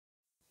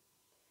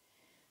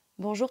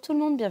Bonjour tout le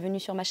monde, bienvenue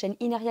sur ma chaîne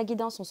Inaria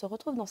Guidance. On se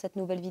retrouve dans cette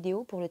nouvelle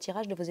vidéo pour le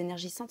tirage de vos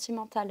énergies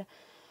sentimentales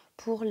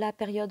pour la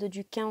période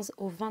du 15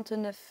 au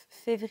 29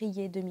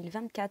 février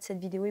 2024. Cette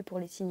vidéo est pour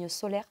les signes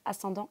solaires,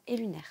 ascendants et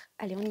lunaires.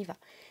 Allez, on y va.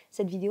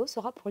 Cette vidéo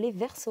sera pour les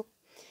Verseaux.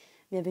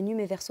 Bienvenue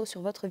mes Verseaux sur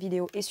votre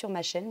vidéo et sur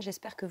ma chaîne.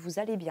 J'espère que vous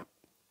allez bien.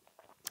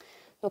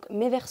 Donc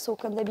mes Verseaux,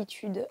 comme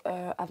d'habitude,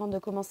 avant de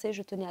commencer,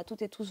 je tenais à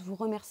toutes et tous vous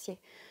remercier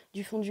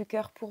du fond du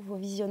cœur pour vos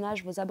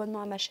visionnages, vos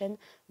abonnements à ma chaîne,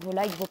 vos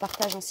likes, vos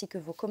partages ainsi que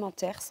vos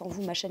commentaires. Sans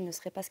vous, ma chaîne ne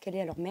serait pas ce qu'elle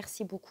est, alors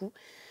merci beaucoup.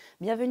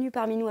 Bienvenue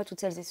parmi nous à toutes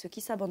celles et ceux qui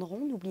s'abonneront.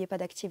 N'oubliez pas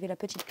d'activer la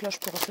petite cloche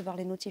pour recevoir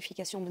les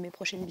notifications de mes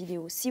prochaines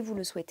vidéos si vous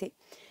le souhaitez.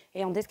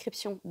 Et en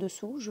description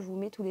dessous, je vous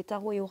mets tous les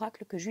tarots et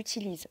oracles que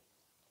j'utilise.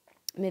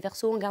 Mes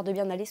Verseaux, on garde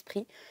bien à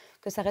l'esprit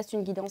que ça reste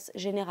une guidance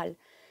générale,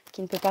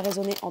 qui ne peut pas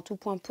résonner en tout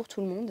point pour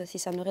tout le monde. Si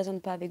ça ne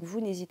résonne pas avec vous,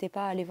 n'hésitez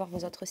pas à aller voir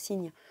vos autres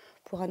signes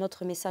pour un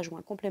autre message ou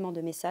un complément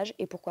de message.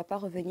 Et pourquoi pas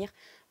revenir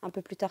un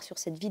peu plus tard sur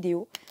cette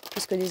vidéo,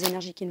 puisque les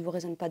énergies qui ne vous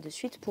résonnent pas de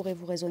suite pourraient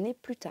vous résonner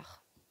plus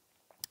tard.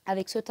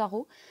 Avec ce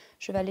tarot,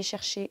 je vais aller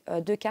chercher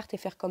deux cartes et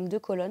faire comme deux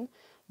colonnes.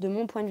 De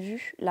mon point de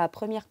vue, la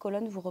première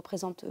colonne vous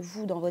représente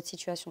vous dans votre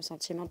situation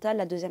sentimentale.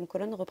 La deuxième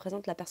colonne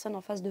représente la personne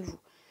en face de vous.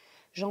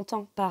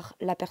 J'entends par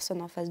la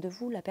personne en face de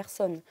vous, la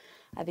personne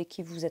avec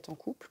qui vous êtes en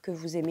couple, que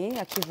vous aimez,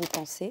 à qui vous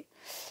pensez,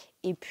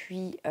 et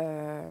puis,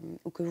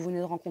 ou que vous venez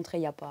de rencontrer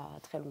il n'y a pas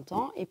très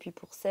longtemps. Et puis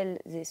pour celles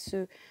et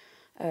ceux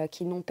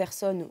qui n'ont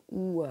personne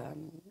ou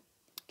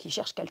qui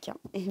cherchent quelqu'un,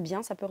 eh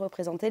bien ça peut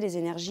représenter les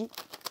énergies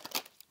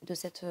de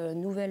cette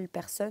nouvelle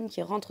personne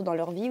qui rentre dans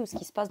leur vie ou ce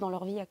qui se passe dans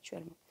leur vie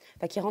actuellement.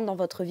 Enfin, qui rentre dans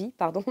votre vie,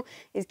 pardon,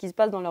 et ce qui se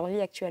passe dans leur vie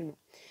actuellement.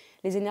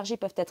 Les énergies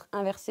peuvent être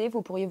inversées,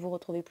 vous pourriez vous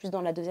retrouver plus dans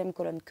la deuxième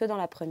colonne que dans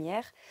la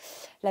première.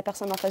 La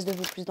personne en face de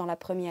vous plus dans la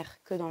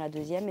première que dans la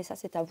deuxième. Et ça,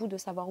 c'est à vous de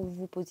savoir où vous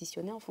vous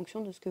positionnez en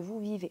fonction de ce que vous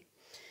vivez.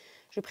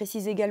 Je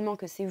précise également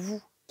que c'est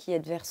vous qui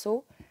êtes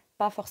Verseau,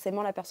 pas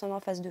forcément la personne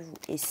en face de vous.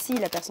 Et si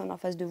la personne en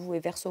face de vous est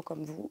Verseau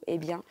comme vous, eh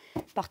bien,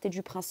 partez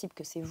du principe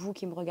que c'est vous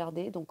qui me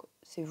regardez, donc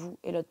c'est vous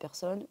et l'autre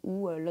personne,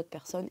 ou l'autre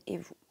personne et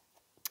vous.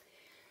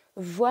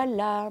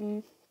 Voilà.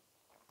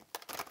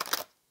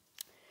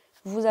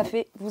 Vous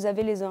avez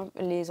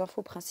les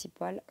infos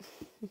principales.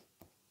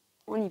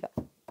 On y va.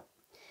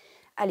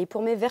 Allez,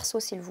 pour mes Verseaux,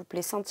 s'il vous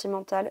plaît,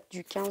 sentimentales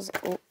du 15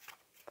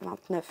 au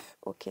 29.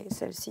 Ok,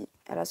 celle-ci,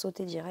 elle a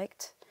sauté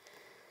direct.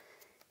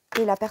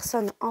 Et la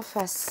personne en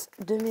face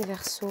de mes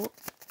Verseaux.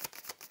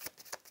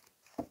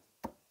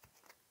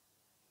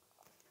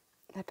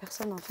 La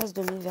personne en face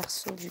de mes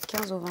Verseaux du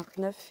 15 au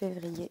 29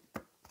 février.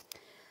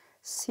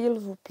 S'il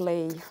vous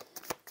plaît.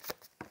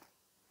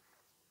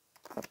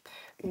 Hop,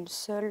 une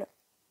seule.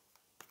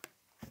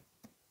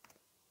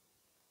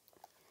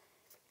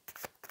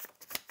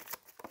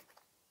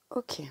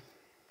 Ok.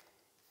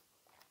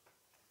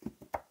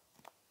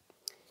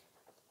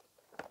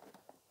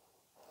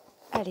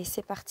 Allez,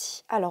 c'est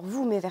parti. Alors,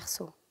 vous, mes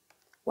Verseaux.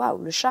 Waouh,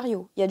 le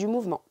chariot, il y a du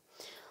mouvement.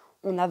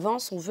 On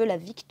avance, on veut la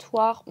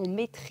victoire, on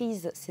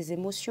maîtrise ses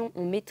émotions,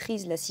 on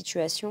maîtrise la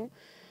situation,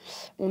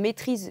 on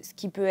maîtrise ce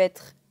qui peut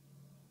être...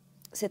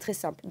 C'est très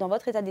simple. Dans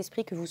votre état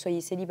d'esprit, que vous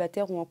soyez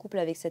célibataire ou en couple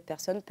avec cette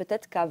personne,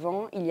 peut-être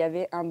qu'avant, il y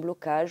avait un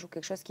blocage ou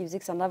quelque chose qui faisait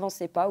que ça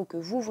n'avançait pas ou que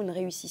vous ne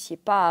réussissiez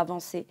pas à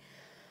avancer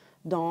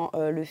dans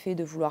le fait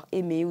de vouloir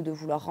aimer ou de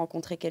vouloir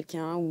rencontrer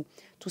quelqu'un ou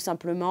tout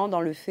simplement dans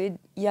le fait...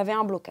 Il y avait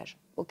un blocage,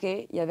 ok?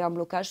 Il y avait un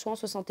blocage, soit on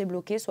se sentait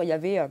bloqué, soit il y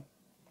avait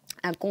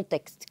un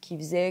contexte qui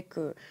faisait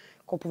qu'on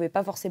ne pouvait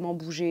pas forcément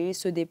bouger,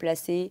 se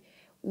déplacer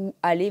ou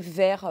aller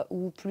vers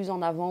ou plus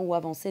en avant ou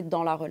avancer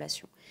dans la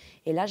relation.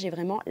 Et là, j'ai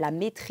vraiment la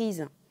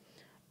maîtrise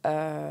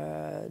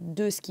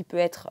de ce qui peut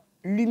être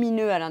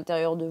lumineux à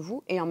l'intérieur de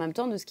vous et en même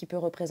temps de ce qui peut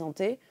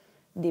représenter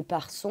des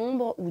parts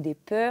sombres ou des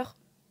peurs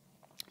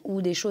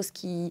ou des choses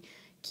qui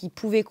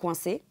pouvaient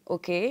coincer,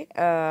 ok. Et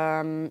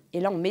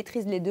là, on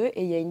maîtrise les deux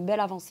et il y a une belle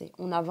avancée.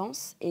 On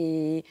avance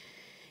et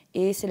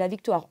c'est la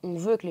victoire. On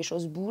veut que les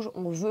choses bougent,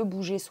 on veut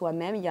bouger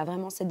soi-même. Il y a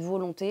vraiment cette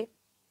volonté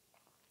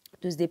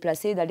de se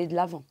déplacer, d'aller de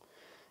l'avant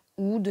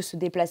ou de se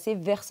déplacer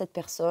vers cette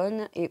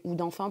personne ou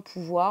d'enfin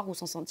pouvoir ou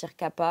s'en sentir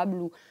capable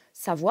ou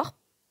savoir.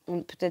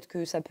 Peut-être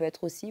que ça peut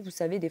être aussi, vous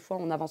savez, des fois,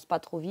 on n'avance pas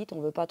trop vite, on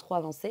ne veut pas trop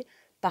avancer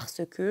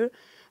parce que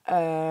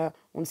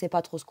on ne sait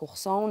pas trop ce qu'on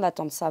ressent, on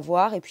attend de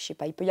savoir, et puis je sais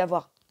pas, il peut y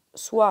avoir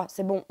soit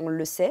c'est bon, on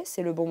le sait,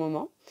 c'est le bon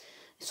moment,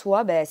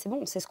 soit ben, c'est bon,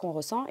 on sait ce qu'on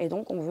ressent et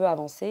donc on veut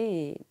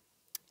avancer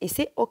et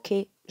c'est ok,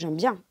 j'aime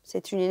bien.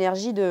 C'est une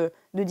énergie de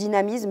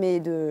dynamisme et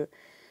de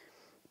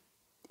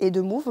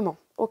mouvement,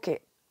 ok,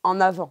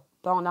 en avant,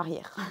 pas en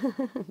arrière.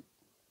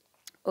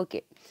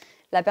 Ok,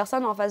 la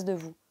personne en face de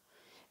vous,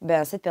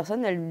 ben, cette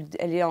personne,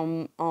 elle est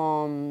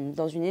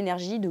dans une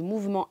énergie de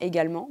mouvement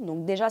également.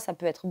 Donc déjà, ça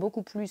peut être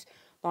beaucoup plus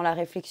dans la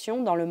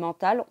réflexion, dans le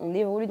mental. On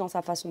évolue dans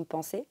sa façon de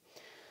penser.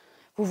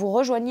 Vous vous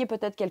rejoignez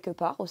peut-être quelque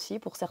part aussi.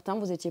 Pour certains,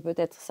 vous étiez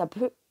peut-être...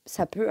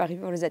 Ça peut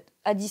arriver, vous êtes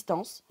à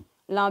distance.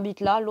 L'un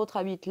habite là, l'autre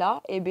habite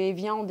là. Et bien,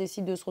 viens, on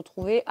décide de se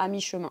retrouver à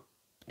mi-chemin.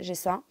 J'ai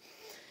ça.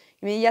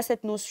 Mais il y a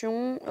cette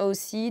notion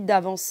aussi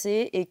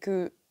d'avancer et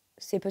que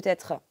c'est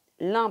peut-être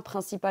l'un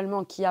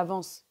principalement qui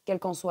avance, quelles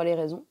qu'en soient les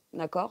raisons,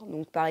 d'accord?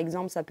 Donc par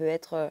exemple, ça peut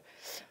être,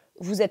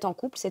 vous êtes en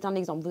couple, c'est un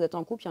exemple, vous êtes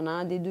en couple, il y en a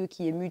un des deux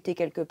qui est muté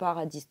quelque part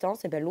à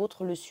distance, et bien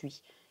l'autre le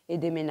suit et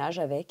déménage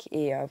avec,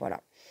 et voilà.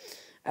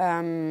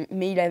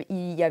 Mais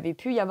il y avait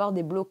pu y avoir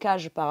des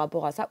blocages par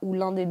rapport à ça, où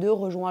l'un des deux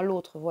rejoint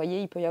l'autre, vous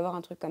voyez, il peut y avoir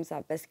un truc comme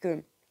ça, parce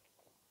que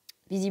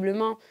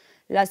visiblement,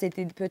 là,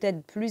 c'était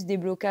peut-être plus des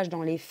blocages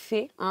dans les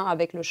faits, hein,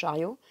 avec le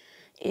chariot.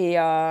 Et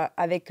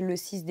avec le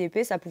 6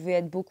 d'épée, ça pouvait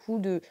être beaucoup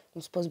de... On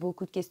se pose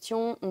beaucoup de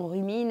questions, on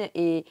rumine.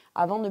 Et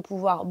avant de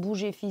pouvoir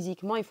bouger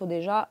physiquement, il faut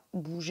déjà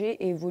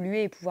bouger,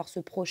 évoluer et pouvoir se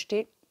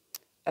projeter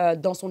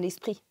dans son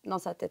esprit, dans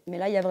sa tête. Mais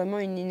là, il y a vraiment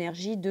une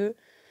énergie de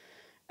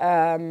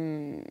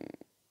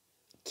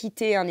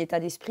quitter un état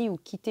d'esprit ou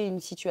quitter une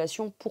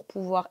situation pour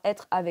pouvoir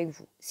être avec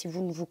vous. Si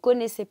vous ne vous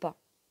connaissez pas,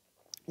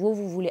 vous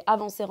voulez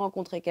avancer,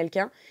 rencontrer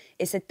quelqu'un,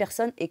 et cette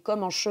personne est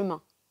comme en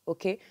chemin,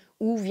 ok,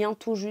 ou vient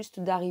tout juste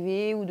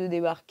d'arriver ou de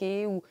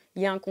débarquer, ou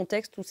il y a un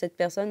contexte où cette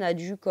personne a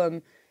dû comme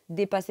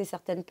dépasser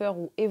certaines peurs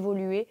ou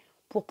évoluer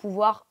pour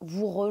pouvoir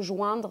vous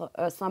rejoindre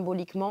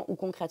symboliquement ou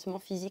concrètement,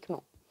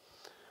 physiquement.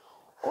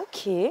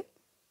 Ok,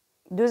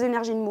 2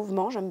 énergies de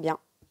mouvement, j'aime bien.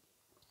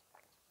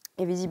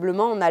 Et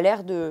visiblement, on a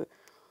l'air de...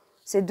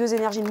 ces 2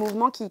 énergies de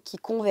mouvement qui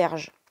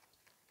convergent.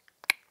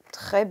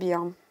 Très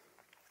bien.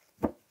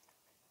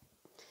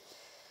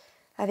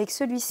 Avec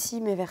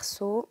celui-ci, mes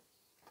Verseaux,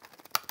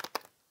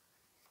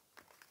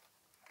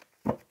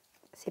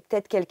 c'est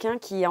peut-être quelqu'un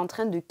qui est en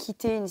train de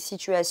quitter une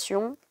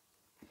situation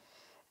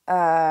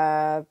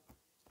parce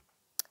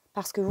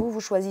que vous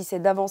choisissez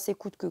d'avancer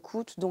coûte que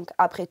coûte. Donc,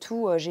 après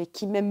tout, j'ai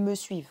qui même me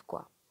suivent,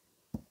 quoi.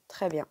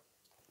 Très bien.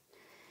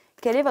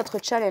 Quel est votre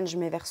challenge,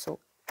 mes Verseaux?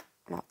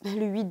 Voilà.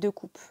 Le 8 de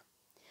coupe.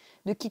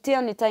 De quitter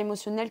un état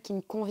émotionnel qui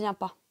ne convient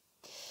pas.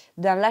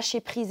 D'un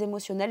lâcher-prise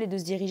émotionnel et de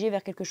se diriger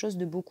vers quelque chose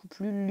de beaucoup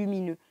plus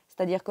lumineux.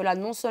 C'est-à-dire que là,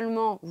 non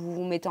seulement vous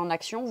vous mettez en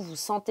action, vous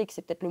sentez que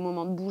c'est peut-être le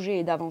moment de bouger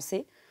et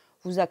d'avancer,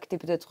 vous actez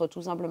peut-être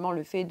tout simplement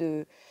le fait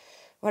de...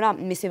 Voilà,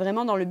 mais c'est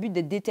vraiment dans le but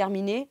d'être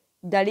déterminé,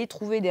 d'aller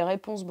trouver des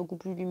réponses beaucoup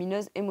plus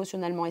lumineuses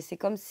émotionnellement. Et c'est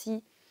comme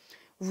si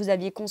vous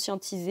aviez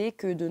conscientisé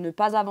que de ne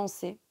pas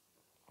avancer,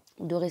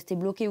 de rester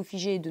bloqué ou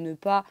figé, de ne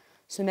pas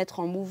se mettre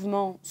en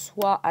mouvement,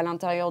 soit à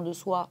l'intérieur de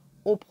soi,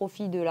 au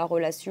profit de la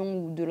relation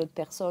ou de l'autre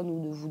personne ou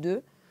de vous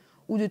deux,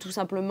 ou de tout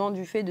simplement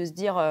du fait de se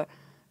dire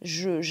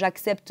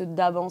j'accepte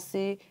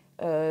d'avancer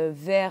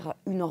vers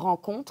une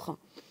rencontre.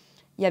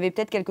 Il y avait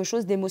peut-être quelque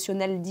chose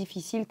d'émotionnel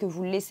difficile que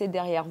vous laissez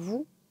derrière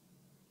vous.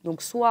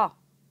 Donc soit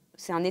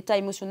c'est un état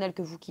émotionnel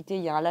que vous quittez,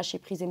 il y a un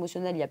lâcher-prise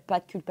émotionnel, il n'y a pas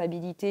de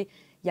culpabilité,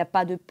 il n'y a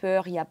pas de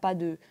peur, il n'y a pas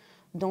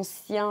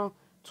d'anciens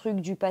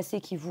trucs du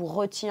passé qui vous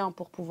retient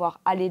pour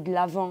pouvoir aller de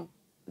l'avant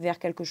vers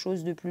quelque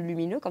chose de plus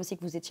lumineux, comme si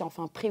vous étiez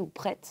enfin prêt ou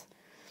prête.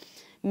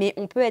 Mais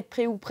on peut être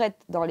prêt ou prête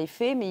dans les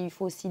faits, mais il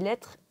faut aussi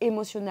l'être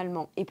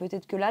émotionnellement. Et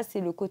peut-être que là,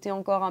 c'est le côté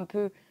encore un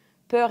peu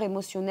peur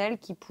émotionnelle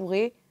qui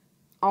pourrait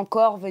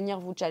encore venir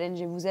vous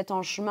challenger. Vous êtes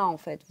en chemin, en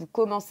fait. Vous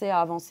commencez à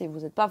avancer.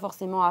 Vous n'êtes pas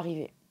forcément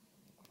arrivé.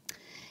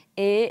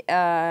 Et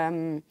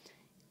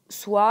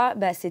soit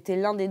c'était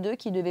l'un des deux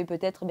qui devait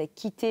peut-être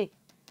quitter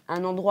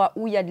un endroit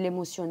où il y a de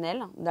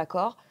l'émotionnel,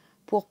 d'accord,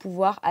 pour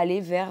pouvoir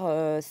aller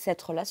vers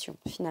cette relation,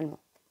 finalement.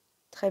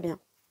 Très bien.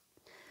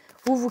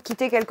 Vous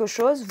quittez quelque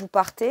chose, vous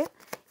partez,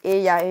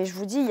 et je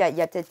vous dis, il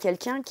y a peut-être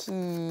quelqu'un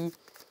qui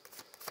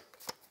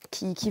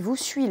vous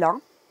suit là.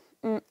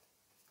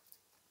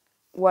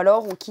 Ou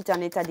alors on quitte un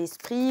état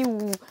d'esprit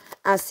ou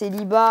un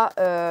célibat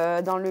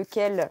dans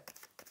lequel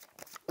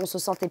on ne se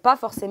sentait pas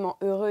forcément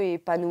heureux et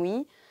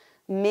épanoui,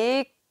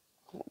 mais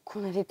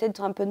qu'on avait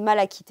peut-être un peu de mal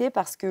à quitter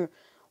parce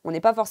qu'on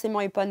n'est pas forcément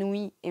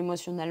épanoui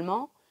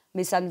émotionnellement,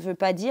 mais ça ne veut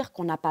pas dire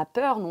qu'on n'a pas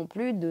peur non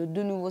plus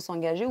de nouveau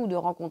s'engager ou de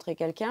rencontrer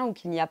quelqu'un ou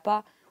qu'il n'y a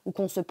pas, ou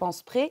qu'on se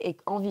pense prêt et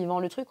qu'en vivant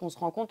le truc, on se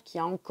rend compte qu'il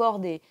y a encore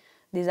des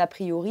a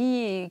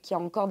priori et qu'il y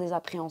a encore des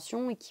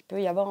appréhensions et qu'il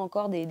peut y avoir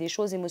encore des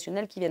choses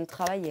émotionnelles qui viennent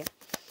travailler.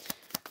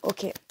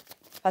 Ok. De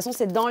toute façon,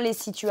 c'est dans les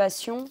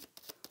situations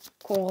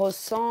qu'on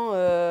ressent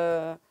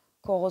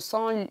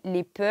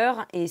les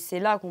peurs et c'est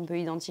là qu'on peut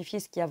identifier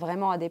ce qu'il y a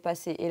vraiment à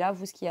dépasser. Et là,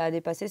 vous, ce qu'il y a à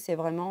dépasser, c'est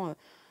vraiment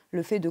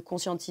le fait de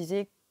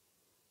conscientiser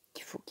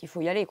qu'il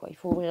faut y aller, quoi. Il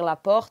faut ouvrir la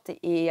porte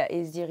et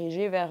se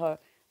diriger vers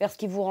ce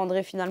qui vous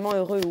rendrait finalement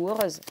heureux ou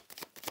heureuse.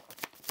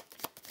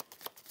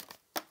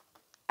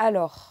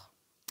 Alors,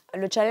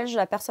 le challenge de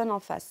la personne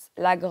en face,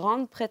 la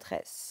grande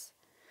prêtresse.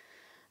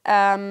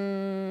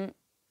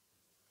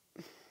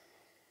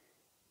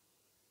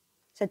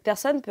 Cette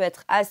personne peut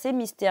être assez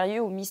mystérieux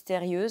ou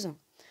mystérieuse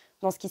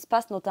dans ce qui se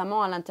passe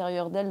notamment à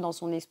l'intérieur d'elle, dans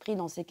son esprit,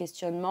 dans ses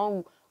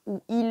questionnements,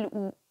 où il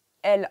ou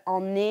elle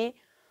en est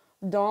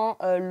dans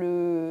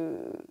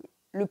le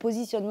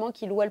positionnement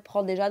qu'il ou elle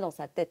prend déjà dans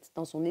sa tête,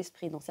 dans son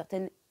esprit, dans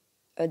certaines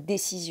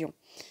décisions.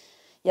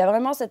 Il y a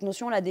vraiment cette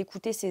notion là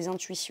d'écouter ses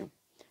intuitions.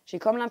 J'ai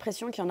comme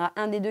l'impression qu'il y en a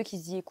un des deux qui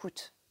se dit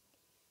écoute,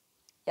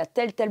 il y a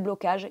tel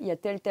blocage, il y a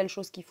telle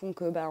chose qui font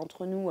que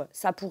entre nous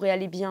ça pourrait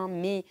aller bien,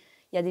 mais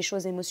il y a des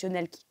choses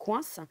émotionnelles qui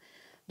coincent.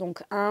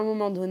 Donc à un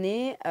moment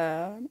donné,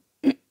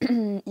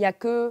 il n'y a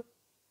que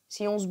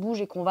si on se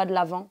bouge et qu'on va de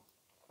l'avant,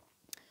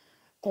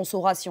 qu'on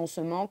saura si on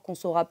se manque, qu'on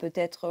saura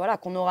peut-être, voilà,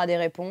 qu'on aura des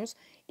réponses.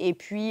 Et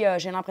puis,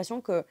 j'ai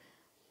l'impression que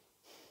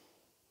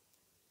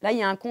là, il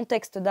y a un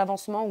contexte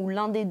d'avancement où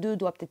l'un des deux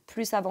doit peut-être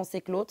plus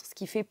avancer que l'autre, ce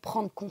qui fait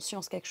prendre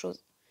conscience quelque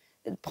chose.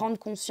 Prendre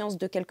conscience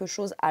de quelque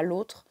chose à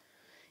l'autre.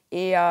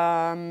 Et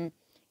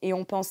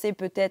on pensait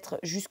peut-être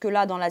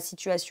jusque-là dans la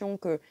situation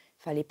qu'il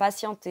fallait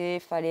patienter,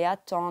 fallait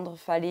attendre,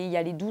 fallait y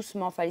aller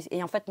doucement.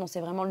 Et en fait, non,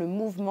 c'est vraiment le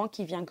mouvement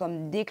qui vient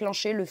comme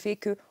déclencher le fait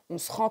qu'on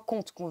se rend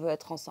compte qu'on veut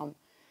être ensemble.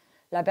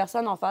 La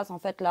personne en face, en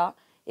fait, là,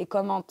 est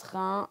comme en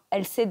train...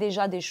 Elle sait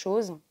déjà des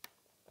choses.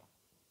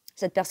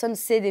 Cette personne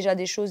sait déjà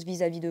des choses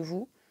vis-à-vis de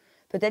vous.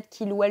 Peut-être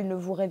qu'il ou elle ne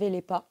vous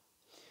révélait pas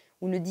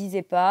ou ne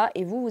disait pas.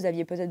 Et vous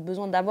aviez peut-être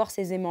besoin d'avoir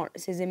ces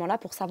aimants-là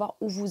pour savoir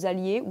où vous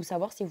alliez ou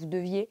savoir si vous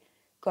deviez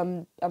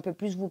comme un peu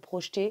plus vous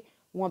projeter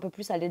ou un peu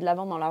plus aller de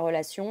l'avant dans la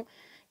relation.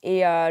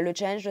 Et le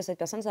challenge de cette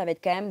personne, ça va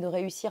être quand même de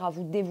réussir à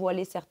vous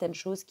dévoiler certaines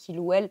choses qu'il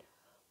ou elle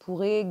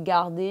pourrait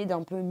garder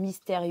d'un peu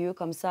mystérieux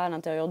comme ça à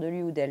l'intérieur de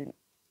lui ou d'elle.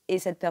 Et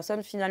cette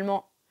personne,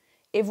 finalement,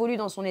 évolue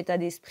dans son état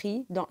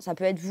d'esprit. Ça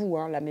peut être vous,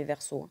 hein, là, mes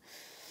Verseaux. Hein,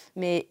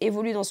 mais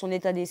évolue dans son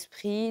état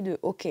d'esprit de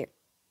 « Ok,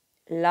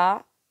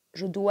 là,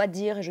 je dois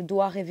dire et je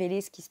dois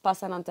révéler ce qui se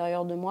passe à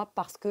l'intérieur de moi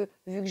parce que,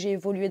 vu que j'ai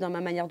évolué dans ma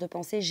manière de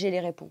penser, j'ai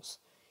les réponses.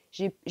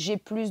 J'ai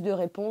plus de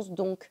réponses,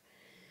 donc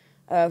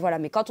voilà.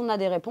 Mais quand on a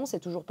des réponses, c'est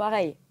toujours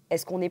pareil.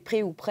 Est-ce qu'on est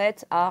prêt ou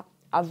prête à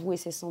avouer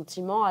ses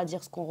sentiments, à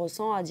dire ce qu'on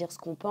ressent, à dire ce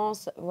qu'on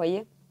pense? Vous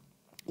voyez,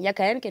 il y a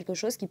quand même quelque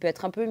chose qui peut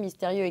être un peu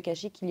mystérieux et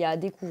caché qu'il y a à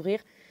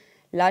découvrir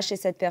là chez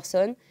cette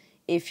personne.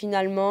 Et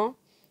finalement,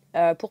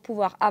 pour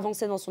pouvoir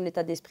avancer dans son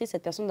état d'esprit,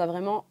 cette personne doit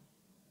vraiment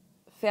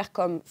faire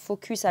comme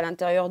focus à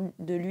l'intérieur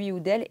de lui ou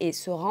d'elle et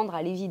se rendre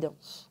à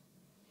l'évidence.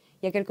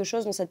 Il y a quelque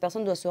chose dont cette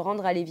personne doit se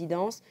rendre à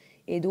l'évidence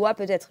et doit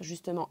peut-être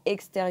justement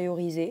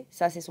extérioriser,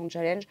 ça c'est son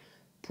challenge,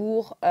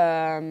 pour...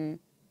 peut-être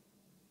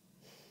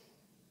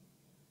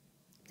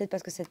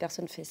parce que cette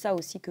personne fait ça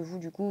aussi que vous,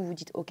 du coup, vous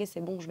dites « Ok,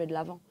 c'est bon, je vais de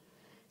l'avant ».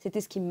 C'était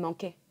ce qui me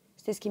manquait.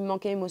 C'était ce qui me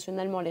manquait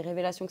émotionnellement, les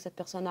révélations que cette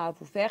personne a à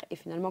vous faire. Et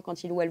finalement,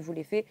 quand il ou elle vous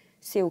les fait,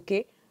 c'est OK.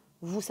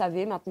 Vous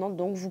savez maintenant,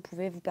 donc vous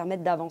pouvez vous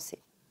permettre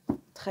d'avancer.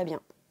 Très bien.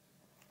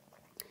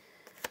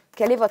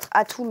 Quel est votre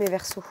atout, mes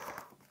Verseaux?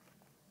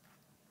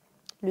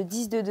 Le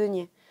 10 de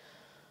denier.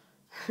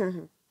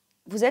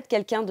 Vous êtes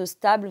quelqu'un de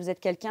stable, vous êtes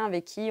quelqu'un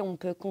avec qui on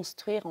peut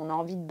construire, on a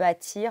envie de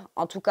bâtir.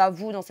 En tout cas,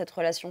 vous, dans cette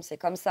relation, c'est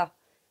comme ça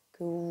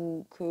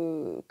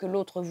que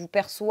l'autre vous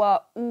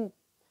perçoit ou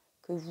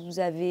que vous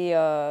avez,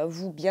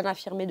 vous, bien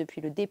affirmé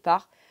depuis le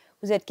départ.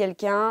 Vous êtes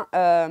quelqu'un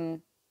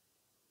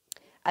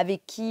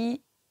avec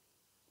qui,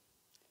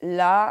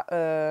 là,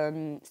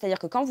 c'est-à-dire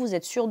que quand vous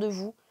êtes sûr de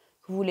vous,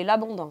 vous voulez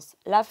l'abondance,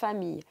 la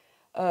famille,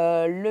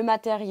 le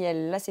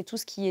matériel, là, c'est tout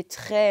ce qui est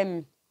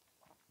très...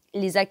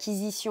 les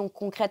acquisitions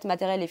concrètes,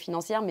 matérielles et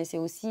financières, mais c'est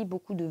aussi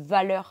beaucoup de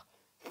valeurs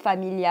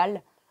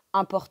familiales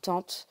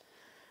importantes,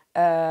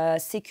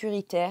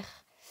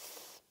 sécuritaires,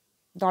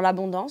 dans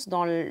l'abondance.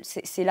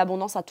 C'est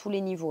l'abondance à tous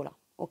les niveaux, là,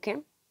 ok?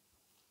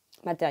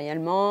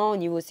 Matériellement, au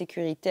niveau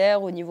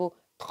sécuritaire, au niveau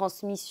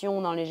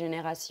transmission dans les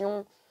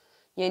générations.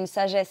 Il y a une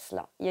sagesse,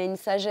 là. Il y a une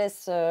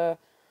sagesse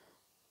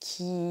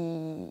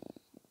qui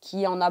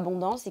est en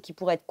abondance et qui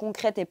pourrait être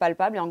concrète et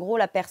palpable. Et en gros,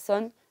 la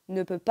personne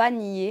ne peut pas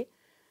nier,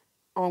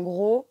 en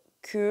gros,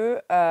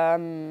 que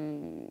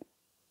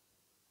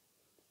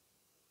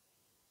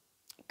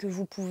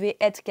vous pouvez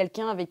être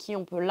quelqu'un avec qui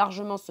on peut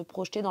largement se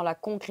projeter dans la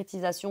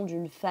concrétisation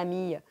d'une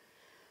famille.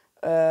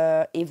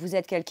 Et vous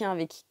êtes quelqu'un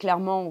avec qui,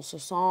 clairement, on se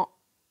sent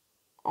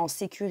en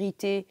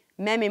sécurité,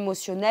 même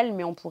émotionnelle,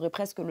 mais on pourrait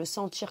presque le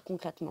sentir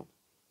concrètement.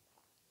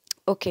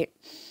 Ok.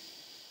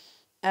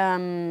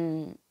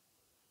 On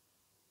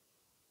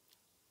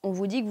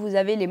vous dit que vous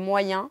avez les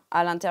moyens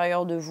à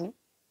l'intérieur de vous,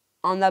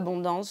 en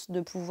abondance, de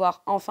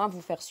pouvoir enfin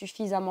vous faire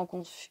suffisamment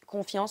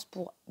confiance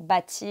pour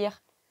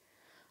bâtir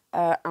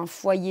un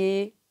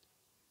foyer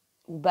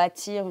ou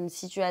bâtir une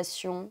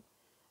situation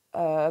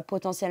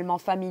potentiellement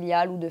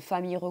familiale ou de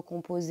famille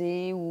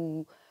recomposée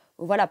ou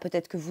voilà,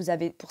 peut-être que vous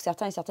avez, pour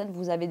certains et certaines,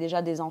 vous avez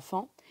déjà des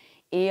enfants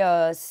et,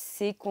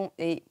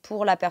 et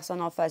pour la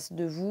personne en face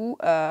de vous,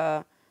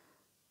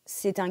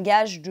 c'est un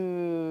gage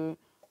de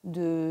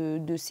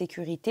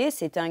sécurité,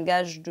 c'est un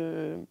gage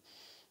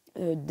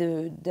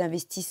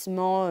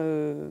d'investissement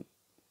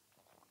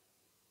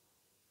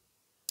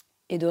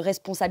et de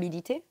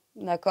responsabilité,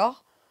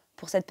 d'accord,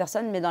 pour cette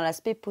personne, mais dans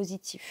l'aspect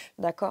positif,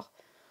 d'accord.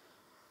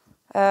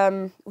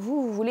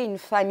 Vous voulez une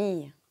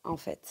famille, en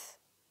fait.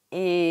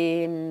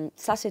 Et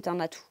ça, c'est un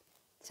atout.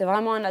 C'est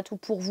vraiment un atout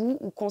pour vous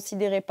ou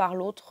considéré par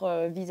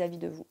l'autre vis-à-vis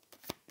de vous.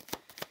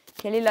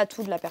 Quel est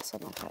l'atout de la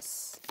personne en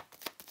face?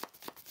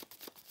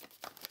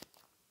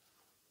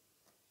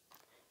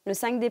 Le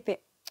 5 d'épée.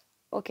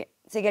 Ok.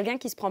 C'est quelqu'un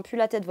qui ne se prend plus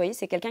la tête, vous voyez.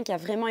 C'est quelqu'un qui a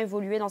vraiment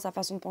évolué dans sa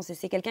façon de penser.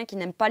 C'est quelqu'un qui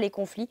n'aime pas les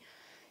conflits.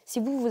 Si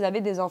vous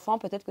avez des enfants,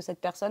 peut-être que cette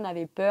personne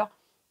avait peur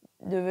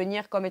de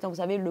venir comme étant, vous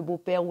savez, le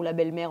beau-père ou la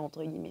belle-mère,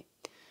 entre guillemets.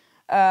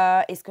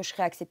 Est-ce que je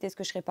serais acceptée, est-ce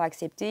que je ne serais pas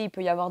acceptée? Il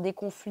peut y avoir des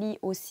conflits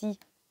aussi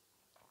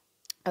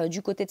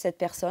du côté de cette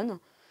personne.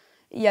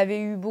 Il y avait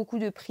eu beaucoup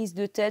de prises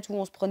de tête où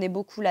on se prenait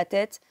beaucoup la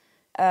tête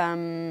Et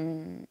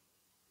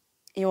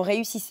on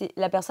réussissait.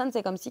 La personne,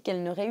 c'est comme si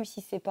qu'elle ne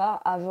réussissait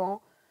pas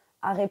avant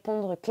à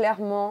répondre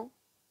clairement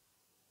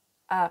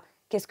à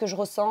qu'est-ce que je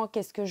ressens,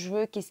 qu'est-ce que je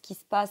veux, qu'est-ce qui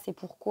se passe et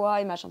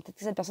pourquoi et machin. Peut-être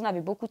que cette personne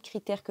avait beaucoup de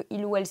critères que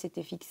il ou elle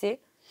s'était fixé.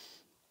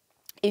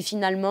 Et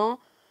finalement,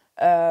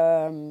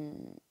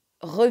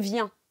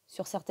 revient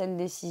sur certaines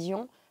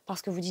décisions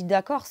parce que vous dites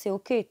d'accord, c'est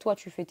ok, toi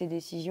tu fais tes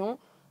décisions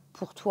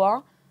pour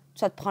toi,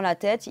 ça te prend la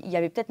tête. Il y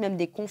avait peut-être même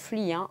des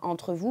conflits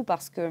entre vous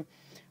parce que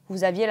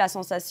vous aviez la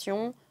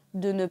sensation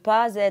de ne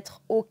pas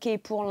être ok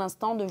pour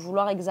l'instant, de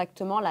vouloir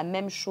exactement la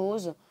même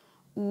chose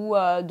ou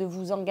de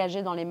vous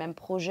engager dans les mêmes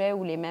projets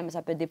ou les mêmes,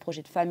 ça peut être des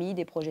projets de famille,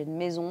 des projets de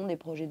maison, des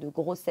projets de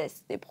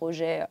grossesse, des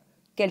projets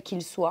quels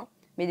qu'ils soient,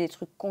 mais des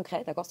trucs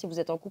concrets, d'accord, si vous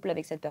êtes en couple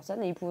avec cette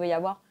personne. Et il pouvait y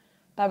avoir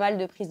pas mal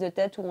de prises de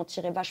tête où on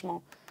tirait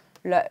vachement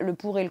le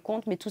pour et le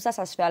contre, mais tout ça,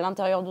 ça se fait à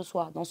l'intérieur de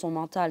soi, dans son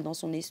mental, dans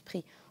son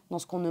esprit, dans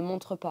ce qu'on ne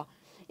montre pas.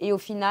 Et au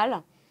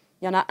final,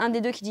 il y en a un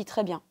des deux qui dit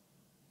très bien,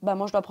 bah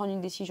moi je dois prendre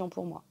une décision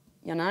pour moi.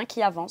 Il y en a un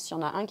qui avance, il y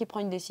en a un qui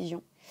prend une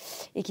décision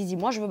et qui se dit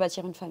moi je veux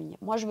bâtir une famille,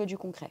 moi je veux du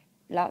concret.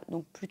 Là,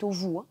 donc plutôt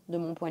vous, de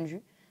mon point de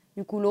vue.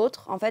 Du coup,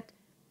 l'autre, en fait,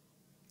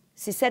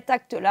 c'est cet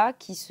acte-là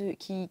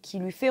qui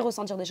lui fait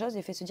ressentir des choses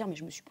et fait se dire mais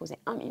je me suis posé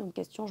 1 million de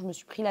questions, je me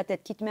suis pris la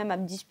tête, quitte même à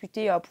me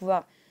disputer, à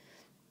pouvoir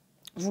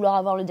vouloir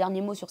avoir le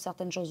dernier mot sur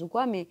certaines choses ou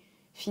quoi, mais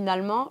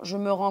finalement, je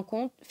me rends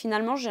compte,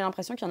 finalement, j'ai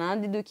l'impression qu'il y en a un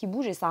des deux qui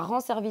bouge et ça rend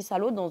service à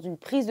l'autre dans une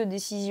prise de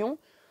décision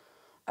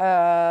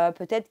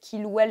peut-être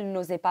qu'il ou elle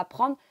n'osait pas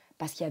prendre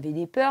parce qu'il y avait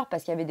des peurs,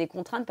 parce qu'il y avait des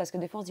contraintes, parce que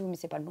des fois on se dit oui mais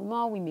c'est pas le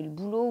moment, oui mais le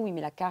boulot, oui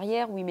mais la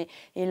carrière, oui mais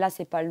et là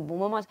c'est pas le bon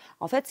moment.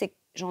 En fait, c'est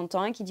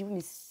j'entends un qui dit oui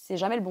mais c'est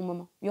jamais le bon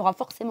moment. Il y aura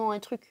forcément un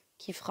truc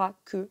qui fera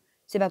que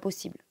c'est pas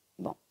possible.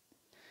 Bon.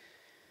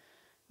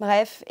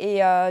 Bref,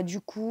 et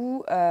du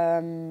coup,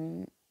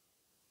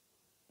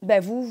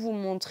 vous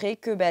montrez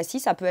que si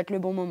ça peut être le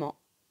bon moment.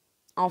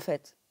 En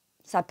fait,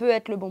 ça peut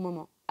être le bon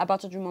moment. À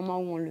partir du moment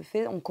où on le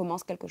fait, on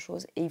commence quelque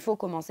chose. Et il faut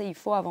commencer, il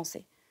faut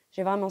avancer.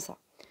 J'ai vraiment ça.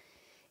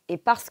 Et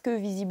parce que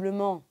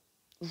visiblement,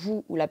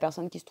 vous ou la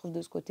personne qui se trouve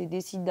de ce côté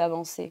décide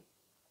d'avancer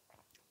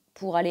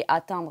pour aller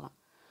atteindre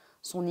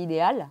son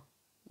idéal,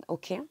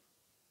 ok,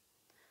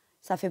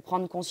 ça fait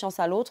prendre conscience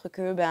à l'autre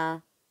que,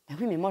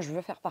 oui, mais moi, je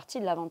veux faire partie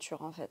de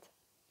l'aventure, en fait.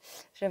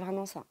 J'ai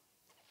vraiment ça.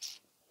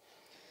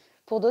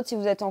 Pour d'autres, si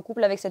vous êtes en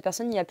couple avec cette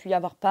personne, il y a pu y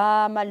avoir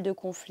pas mal de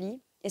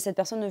conflits. Et cette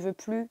personne ne veut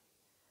plus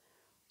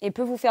et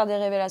peut vous faire des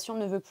révélations,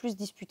 ne veut plus se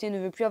disputer, ne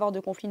veut plus avoir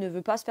de conflit, ne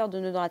veut pas se faire de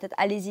nœuds dans la tête,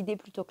 a les idées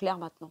plutôt claires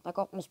maintenant,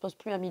 d'accord? On ne se pose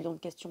plus 1 million de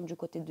questions du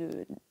côté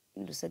de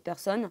cette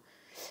personne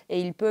et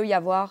il peut y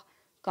avoir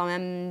quand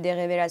même des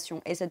révélations.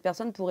 Et cette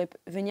personne pourrait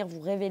venir vous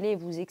révéler et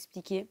vous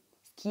expliquer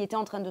ce qui était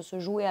en train de se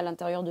jouer à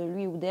l'intérieur de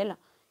lui ou d'elle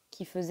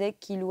qui faisait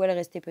qu'il ou elle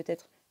restait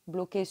peut-être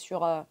bloqué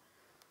sur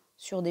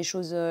des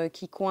choses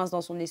qui coincent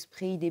dans son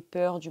esprit, des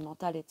peurs, du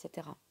mental,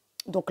 etc.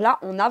 Donc là,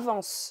 on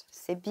avance,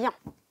 c'est bien.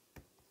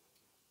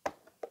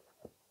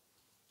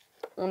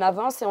 On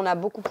avance et on a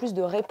beaucoup plus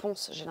de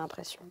réponses, j'ai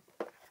l'impression.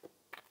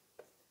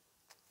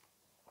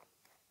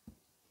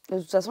 De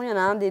toute façon, il y en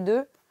a un des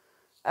deux.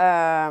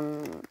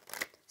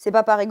 C'est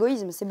pas par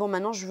égoïsme, c'est bon,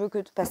 maintenant je veux que...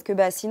 Parce que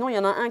sinon, il y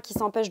en a un qui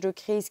s'empêche de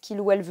créer ce qu'il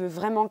ou elle veut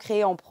vraiment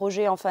créer en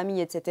projet, en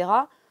famille, etc.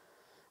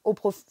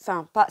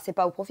 C'est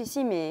pas au profit,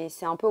 si, mais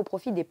c'est un peu au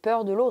profit des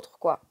peurs de l'autre,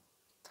 quoi.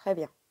 Très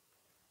bien.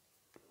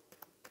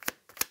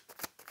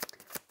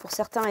 Pour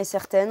certains et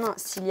certaines,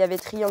 s'il y avait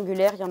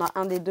triangulaire, il y en a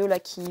un des deux là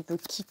qui veut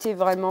quitter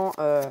vraiment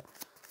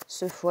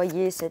ce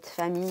foyer, cette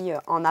famille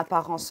en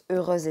apparence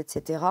heureuse,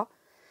 etc.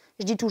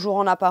 Je dis toujours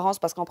en apparence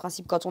parce qu'en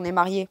principe, quand on est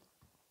marié,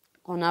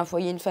 qu'on a un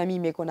foyer, une famille,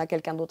 mais qu'on a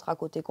quelqu'un d'autre à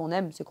côté qu'on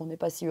aime, c'est qu'on n'est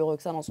pas si heureux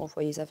que ça dans son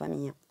foyer et sa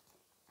famille.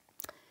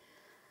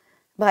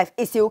 Bref,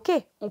 et c'est ok.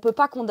 On ne peut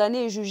pas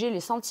condamner et juger les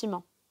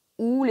sentiments.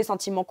 Ou les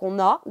sentiments qu'on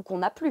a ou qu'on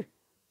n'a plus.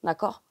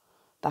 D'accord?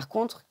 Par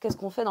contre, qu'est-ce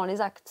qu'on fait dans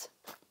les actes?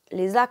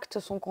 Les actes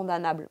sont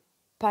condamnables,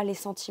 pas les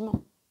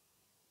sentiments.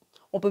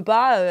 On ne peut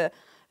pas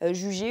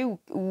juger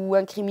ou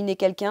incriminer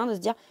quelqu'un de se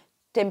dire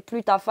t'aimes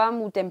plus ta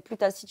femme ou t'aimes plus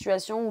ta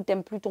situation ou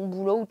t'aimes plus ton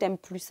boulot ou t'aimes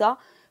plus ça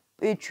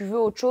et tu veux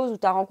autre chose ou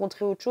t'as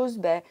rencontré autre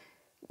chose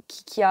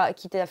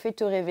qui t'a fait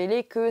te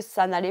révéler que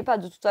ça n'allait pas.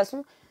 De toute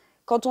façon,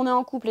 quand on est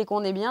en couple et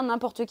qu'on est bien,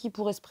 n'importe qui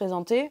pourrait se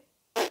présenter,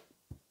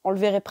 on le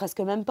verrait presque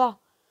même pas.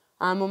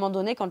 À un moment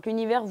donné, quand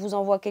l'univers vous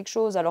envoie quelque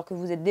chose alors que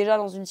vous êtes déjà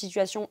dans une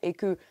situation et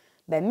que,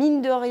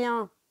 mine de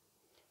rien,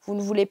 vous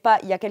ne voulez pas,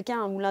 il y a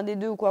quelqu'un ou l'un des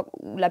deux ou quoi,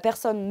 où la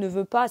personne ne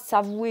veut pas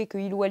s'avouer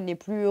qu'il ou elle n'est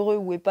plus heureux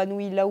ou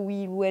épanoui là où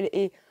il ou elle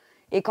est,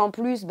 et qu'en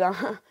plus,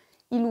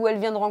 il ou elle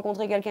vient de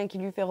rencontrer quelqu'un qui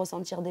lui fait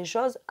ressentir des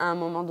choses, à un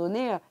moment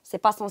donné, c'est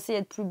pas censé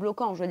être plus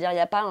bloquant. Je veux dire, il n'y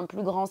a pas un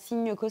plus grand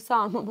signe que ça à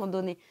un moment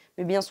donné.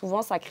 Mais bien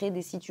souvent, ça crée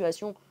des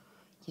situations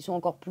qui sont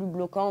encore plus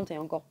bloquantes et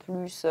encore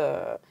plus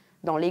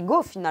dans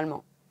l'ego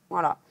finalement.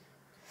 Voilà.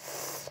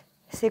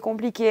 C'est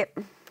compliqué.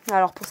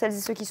 Alors pour celles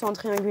et ceux qui sont en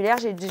triangulaire,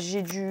 j'ai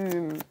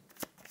dû...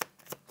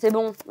 C'est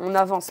bon, on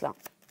avance là.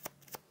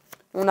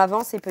 On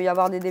avance et il peut y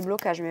avoir des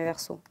déblocages, mes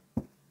Verseaux.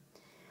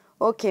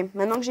 Ok,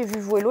 maintenant que j'ai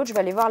vu vous et l'autre, je vais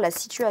aller voir la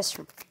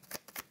situation.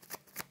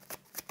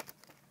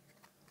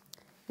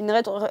 une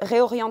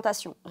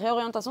réorientation.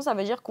 Réorientation, ça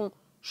veut dire qu'on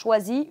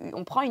choisit,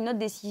 on prend une autre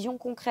décision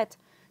concrète.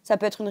 Ça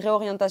peut être une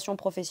réorientation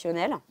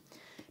professionnelle,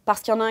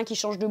 parce qu'il y en a un qui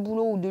change de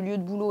boulot ou de lieu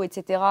de boulot,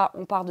 etc.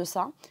 On part de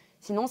ça.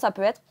 Sinon, ça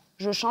peut être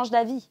je change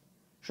d'avis.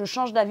 Je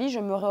change d'avis, je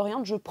me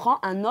réoriente, je prends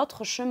un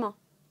autre chemin.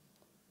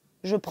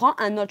 Je prends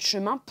un autre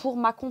chemin pour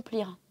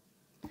m'accomplir.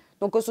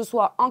 Donc, que ce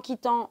soit en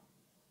quittant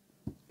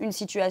une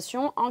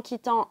situation, en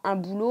quittant un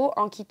boulot,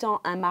 en quittant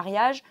un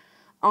mariage,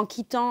 en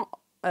quittant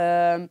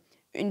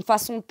une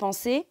façon de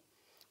penser,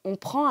 on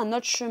prend un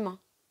autre chemin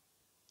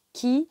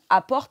qui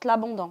apporte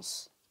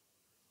l'abondance.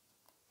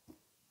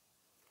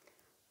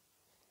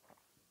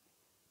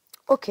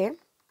 Ok.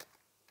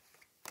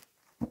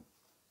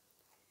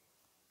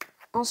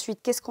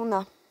 Ensuite, qu'est-ce qu'on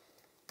a?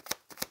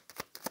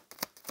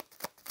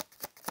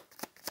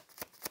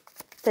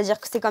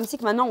 C'est-à-dire que c'est comme si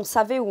que maintenant on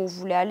savait où on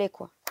voulait aller,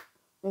 quoi.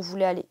 On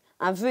voulait aller.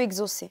 Un vœu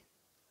exaucé.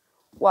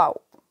 Waouh.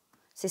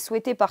 C'est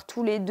souhaité par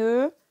tous les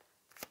deux.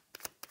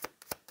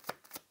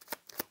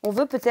 On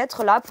veut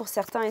peut-être, là, pour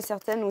certains et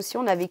certaines aussi,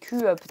 on a vécu,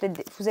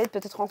 peut-être, vous êtes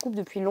peut-être en couple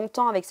depuis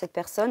longtemps avec cette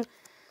personne.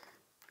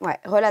 Ouais,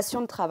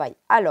 relation de travail.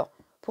 Alors,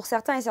 pour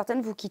certains et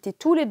certaines, vous quittez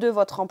tous les deux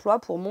votre emploi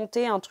pour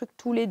monter un truc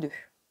tous les deux.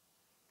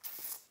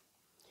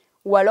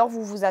 Ou alors,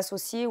 vous vous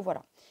associez, ou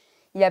voilà.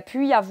 Il y a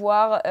pu y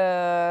avoir,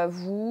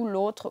 vous,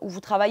 l'autre, où vous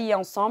travaillez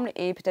ensemble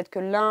et peut-être que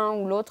l'un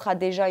ou l'autre a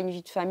déjà une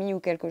vie de famille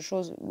ou quelque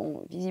chose,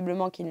 bon,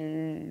 visiblement qui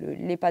ne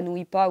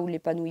l'épanouit pas ou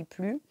l'épanouit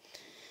plus.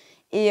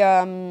 Et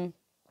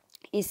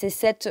c'est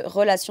cette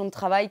relation de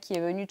travail qui est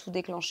venue tout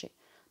déclencher.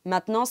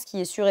 Maintenant, ce qui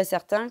est sûr et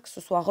certain, que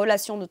ce soit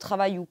relation de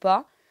travail ou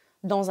pas,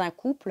 dans un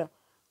couple,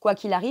 quoi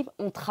qu'il arrive,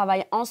 on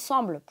travaille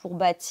ensemble pour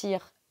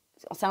bâtir.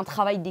 C'est un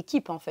travail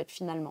d'équipe, en fait,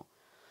 finalement.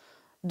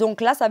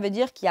 Donc là, ça veut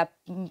dire qu'il y a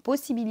une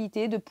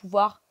possibilité de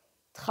pouvoir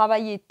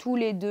travailler tous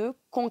les deux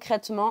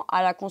concrètement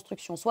à la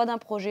construction, soit d'un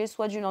projet,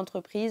 soit d'une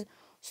entreprise,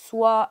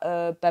 soit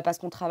parce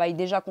qu'on travaille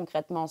déjà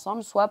concrètement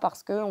ensemble, soit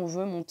parce qu'on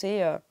veut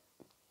monter...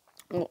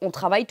 on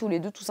travaille tous les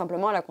deux tout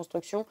simplement à la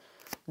construction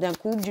d'un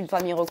couple, d'une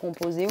famille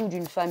recomposée ou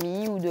d'une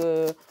famille ou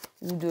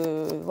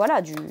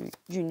voilà,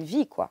 d'une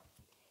vie, quoi.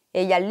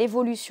 Et il y a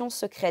l'évolution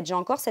secrète. J'ai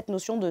encore cette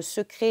notion de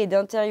secret et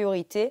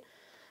d'intériorité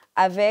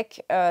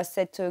avec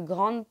cette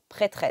grande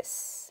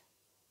prêtresse.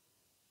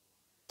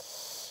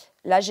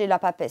 Là, j'ai la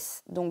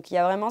papesse. Donc, il y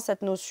a vraiment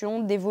cette notion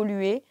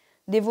d'évoluer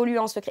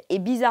en secret. Et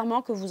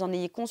bizarrement, que vous en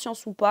ayez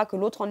conscience ou pas, que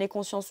l'autre en ait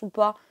conscience ou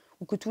pas,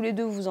 ou que tous les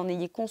deux vous en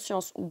ayez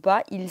conscience ou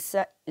pas,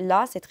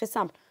 là, c'est très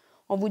simple.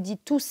 On vous dit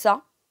tout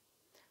ça,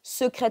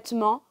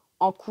 secrètement,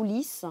 en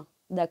coulisses,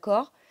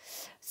 d'accord?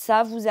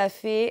 Ça vous a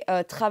fait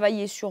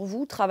travailler sur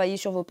vous, travailler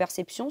sur vos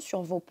perceptions,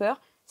 sur vos peurs.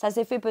 Ça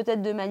s'est fait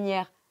peut-être de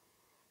manière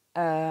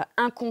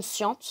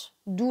inconsciente,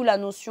 d'où la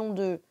notion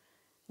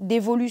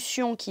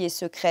d'évolution qui est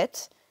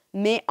secrète.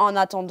 Mais en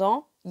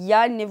attendant, il y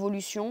a une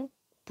évolution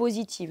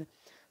positive.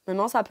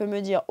 Maintenant, ça peut me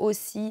dire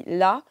aussi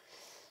là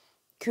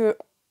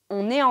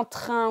qu'on est en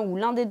train, ou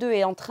l'un des deux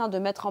est en train de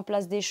mettre en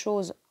place des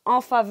choses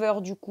en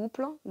faveur du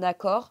couple,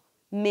 d'accord,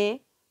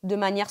 mais de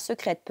manière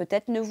secrète.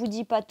 Peut-être ne vous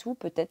dit pas tout,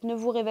 peut-être ne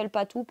vous révèle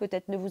pas tout,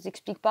 peut-être ne vous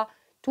explique pas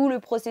tout le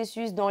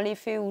processus dans les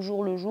faits au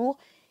jour le jour,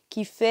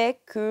 qui fait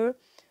que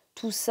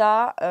tout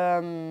ça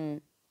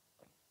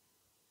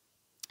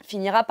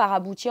finira par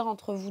aboutir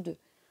entre vous deux.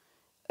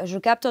 Je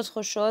capte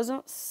autre chose,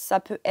 ça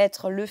peut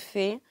être le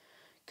fait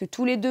que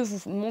tous les deux,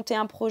 vous montez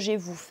un projet,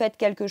 vous faites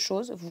quelque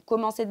chose, vous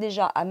commencez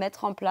déjà à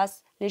mettre en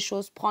place les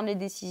choses, prendre les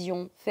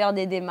décisions, faire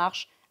des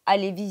démarches,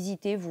 aller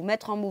visiter, vous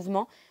mettre en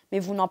mouvement, mais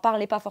vous n'en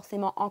parlez pas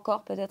forcément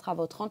encore peut-être à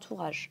votre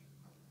entourage.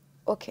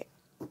 Ok.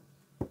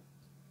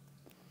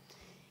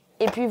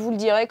 Et puis vous le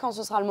direz quand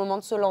ce sera le moment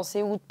de se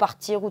lancer ou de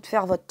partir ou de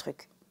faire votre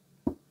truc.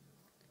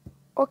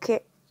 Ok.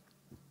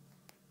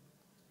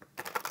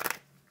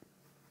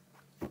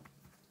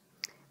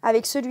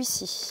 Avec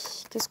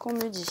celui-ci, qu'est-ce qu'on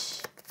me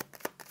dit?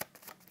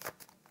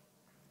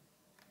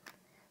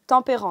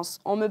 Tempérance.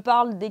 On me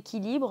parle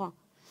d'équilibre,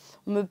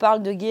 on me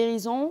parle de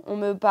guérison, on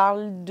me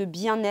parle de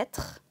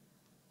bien-être.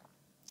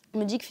 On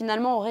me dit que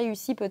finalement, on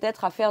réussit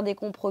peut-être à faire des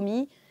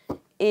compromis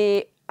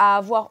et à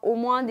avoir au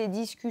moins des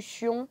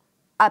discussions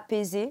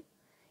apaisées.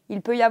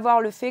 Il peut y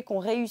avoir le fait qu'on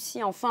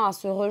réussit enfin à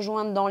se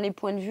rejoindre dans les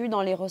points de vue,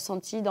 dans les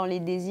ressentis, dans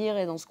les désirs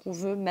et dans ce qu'on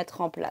veut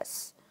mettre en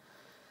place.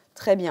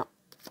 Très bien.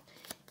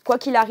 Quoi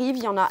qu'il arrive,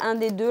 il y en a un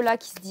des deux là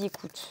qui se dit,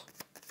 écoute,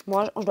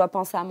 moi, je dois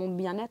penser à mon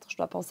bien-être, je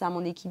dois penser à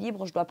mon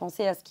équilibre, je dois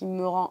penser à ce qui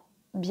me rend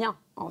bien,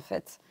 en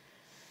fait.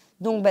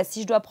 Donc,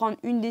 si je dois prendre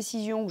une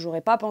décision que je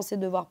n'aurais pas pensé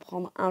devoir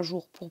prendre un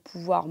jour pour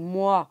pouvoir,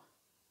 moi,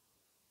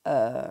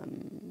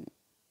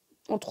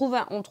 on trouve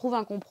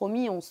un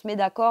compromis, on se met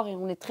d'accord et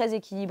on est très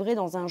équilibré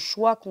dans un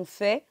choix qu'on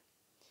fait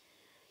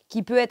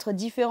qui peut être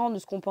différent de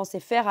ce qu'on pensait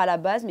faire à la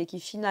base, mais qui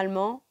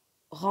finalement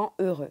rend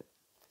heureux.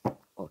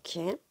 Ok.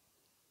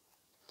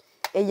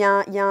 Et il y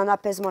a un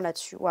apaisement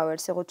là-dessus. Waouh, elle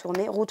s'est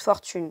retournée. Roue de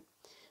fortune.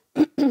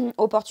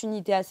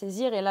 Opportunité à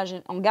saisir. Et là,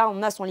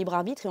 on a son libre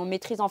arbitre et on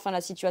maîtrise enfin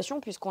la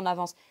situation puisqu'on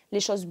avance. Les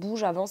choses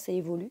bougent, avancent et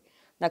évoluent.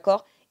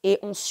 D'accord? Et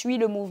on suit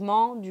le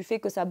mouvement du fait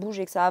que ça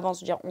bouge et que ça avance.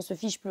 Je veux dire, on se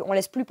fiche plus, on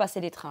laisse plus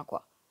passer les trains,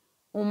 quoi.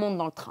 On monte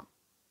dans le train.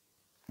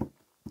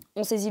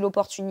 on saisit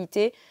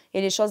l'opportunité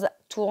et les choses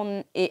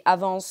tournent et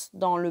avancent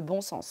dans le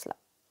bon sens là.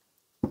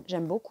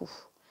 J'aime beaucoup.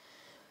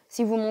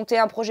 Si vous montez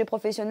un projet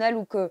professionnel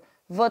ou que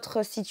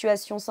votre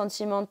situation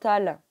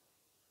sentimentale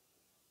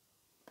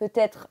peut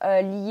être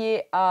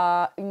liée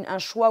à un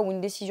choix ou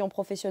une décision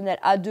professionnelle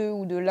à deux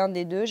ou de l'un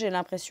des deux, j'ai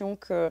l'impression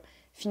que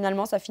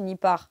finalement ça finit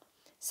par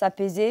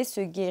s'apaiser,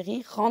 se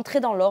guérir, rentrer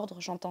dans l'ordre,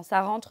 j'entends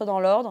ça, rentre dans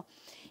l'ordre.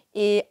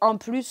 Et en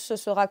plus, ce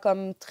sera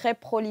comme très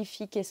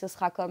prolifique et ce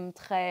sera comme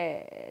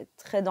très,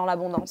 très dans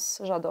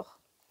l'abondance. J'adore.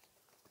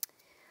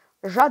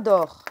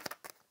 J'adore.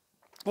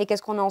 Et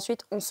qu'est-ce qu'on a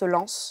ensuite? On se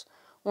lance,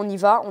 on y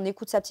va, on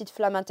écoute sa petite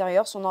flamme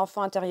intérieure, son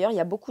enfant intérieur. Il y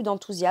a beaucoup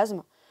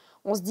d'enthousiasme.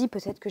 On se dit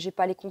peut-être que je n'ai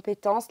pas les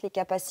compétences, les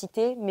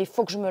capacités, mais il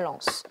faut que je me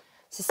lance.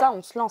 C'est ça,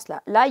 on se lance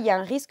là. Là, il y a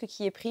un risque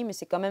qui est pris, mais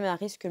c'est quand même un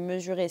risque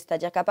mesuré.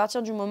 C'est-à-dire qu'à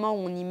partir du moment où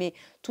on y met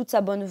toute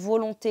sa bonne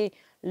volonté,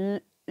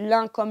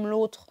 l'un comme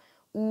l'autre,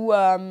 ou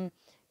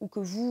que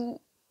vous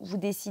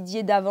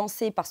décidiez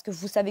d'avancer parce que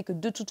vous savez que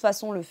de toute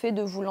façon, le fait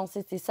de vous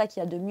lancer, c'est ça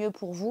qu'il y a de mieux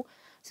pour vous.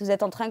 Si vous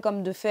êtes en train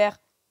comme de faire,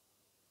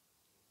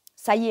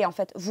 ça y est, en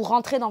fait, vous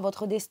rentrez dans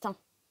votre destin.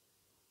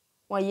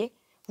 Voyez,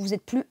 vous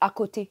n'êtes plus à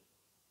côté.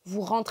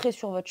 Vous rentrez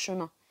sur votre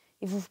chemin.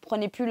 Et vous ne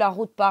prenez plus la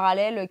route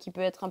parallèle qui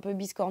peut être un peu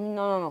biscornue.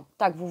 Non, non, non.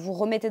 Tac, vous vous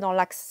remettez dans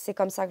l'axe. C'est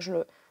comme ça que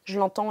je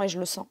l'entends et je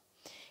le sens.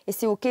 Et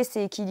c'est OK,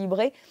 c'est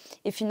équilibré.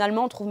 Et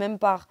finalement,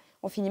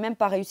 on finit même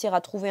par réussir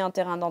à trouver un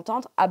terrain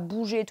d'entente, à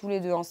bouger tous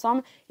les deux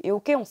ensemble. Et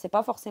OK, on ne sait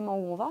pas forcément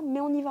où on va, mais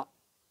on y va.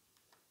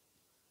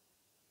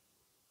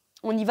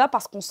 On y va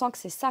parce qu'on sent que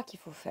c'est ça qu'il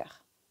faut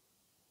faire.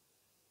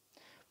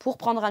 Pour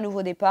prendre un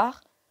nouveau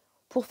départ,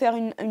 pour faire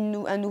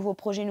un nouveau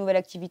projet, une nouvelle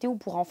activité, ou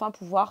pour enfin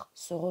pouvoir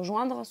se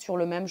rejoindre sur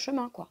le même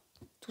chemin, quoi.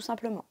 Tout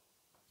simplement.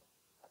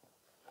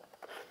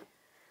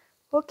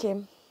 OK.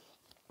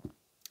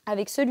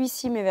 Avec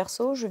celui-ci, mes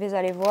Verseaux, je vais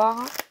aller voir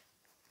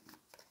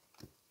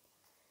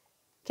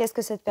qu'est-ce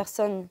que cette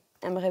personne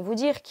aimerait vous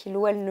dire qu'il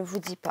ou elle ne vous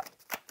dit pas.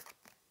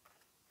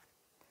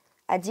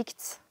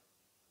 Addict.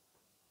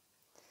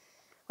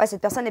 Ouais,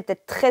 cette personne est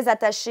peut-être très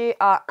attachée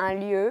à un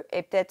lieu,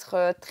 est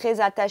peut-être très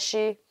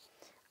attachée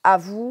à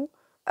vous,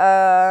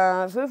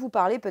 veut vous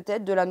parler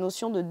peut-être de la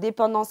notion de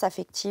dépendance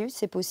affective,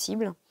 c'est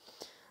possible.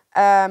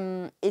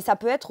 Et ça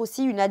peut être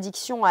aussi une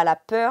addiction à la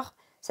peur.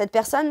 Cette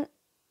personne...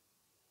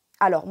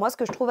 Alors, moi, ce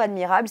que je trouve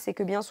admirable, c'est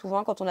que bien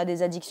souvent, quand on a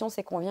des addictions,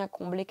 c'est qu'on vient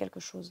combler quelque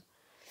chose.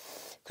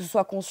 Que ce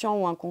soit conscient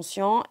ou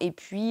inconscient. Et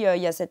puis,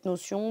 il y a cette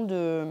notion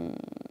de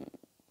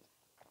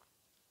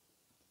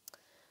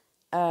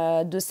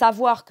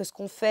savoir que ce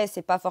qu'on fait,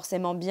 c'est pas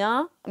forcément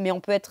bien, mais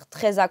on peut être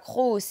très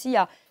accro aussi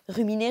à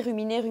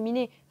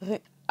ruminer,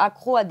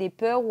 accro à des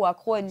peurs ou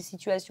accro à une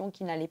situation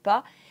qui n'allait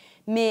pas.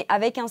 Mais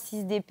avec un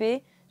 6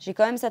 d'épée, j'ai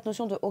quand même cette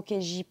notion de « Ok,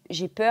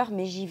 j'ai peur,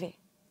 mais j'y vais.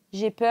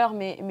 J'ai peur,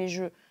 mais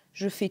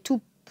je fais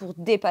tout pour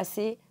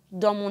dépasser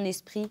dans mon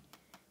esprit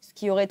ce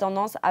qui aurait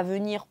tendance à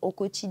venir au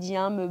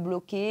quotidien me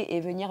bloquer et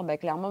venir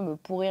clairement me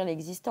pourrir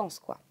l'existence,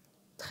 quoi. »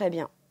 Très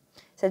bien.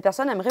 Cette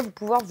personne aimerait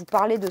pouvoir vous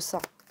parler de ça.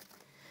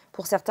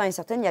 Pour certains et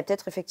certaines, il y a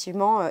peut-être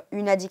effectivement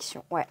une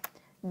addiction. Ouais,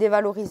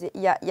 dévaloriser.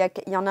 Il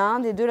y en a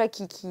un des deux là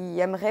qui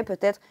aimerait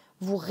peut-être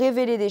vous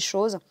révéler des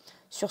choses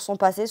sur son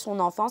passé, son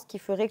enfance, qui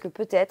ferait que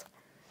peut-être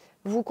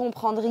vous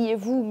comprendriez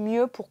vous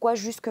mieux pourquoi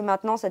jusque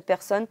maintenant cette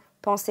personne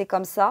pensait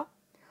comme ça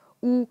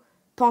ou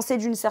pensait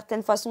d'une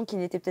certaine façon qui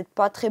n'était peut-être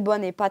pas très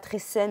bonne et pas très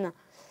saine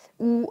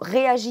ou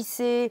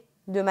réagissait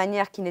de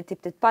manière qui n'était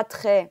peut-être pas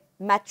très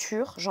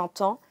mature,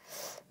 j'entends,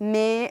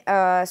 mais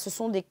ce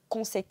sont des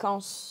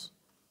conséquences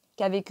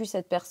qu'a vécu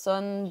cette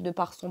personne de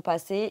par son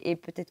passé et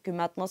peut-être que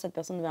maintenant cette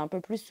personne va un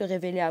peu plus se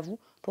révéler à vous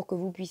pour que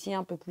vous puissiez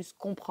un peu plus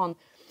comprendre.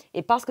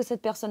 Et parce que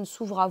cette personne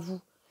s'ouvre à vous,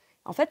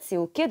 en fait c'est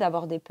OK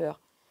d'avoir des peurs,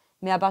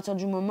 mais à partir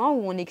du moment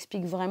où on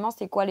explique vraiment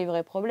c'est quoi les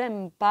vrais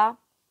problèmes, pas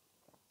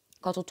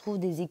quand on trouve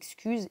des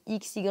excuses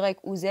X, Y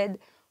ou Z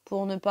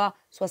pour ne pas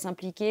soit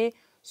s'impliquer,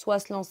 soit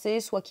se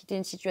lancer, soit quitter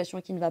une situation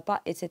qui ne va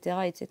pas, etc.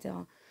 etc.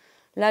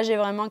 Là j'ai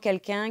vraiment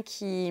quelqu'un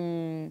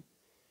qui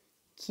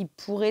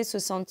pourrait se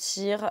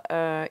sentir,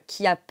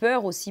 qui a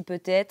peur aussi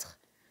peut-être.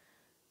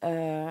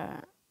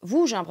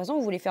 Vous, j'ai l'impression que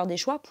vous voulez faire des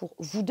choix pour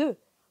vous deux,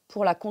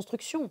 pour la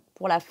construction,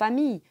 pour la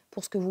famille,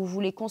 pour ce que vous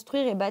voulez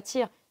construire et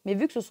bâtir. Mais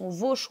vu que ce sont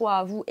vos choix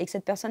à vous et que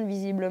cette personne,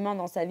 visiblement,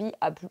 dans sa vie,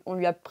 on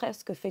lui a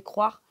presque fait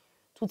croire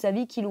toute sa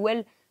vie qu'il ou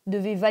elle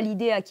devait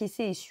valider,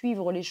 acquiescer et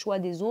suivre les choix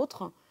des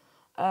autres.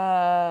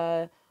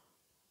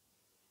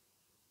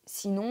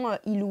 Sinon,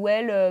 il ou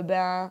elle,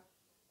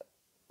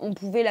 on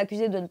pouvait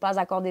l'accuser de ne pas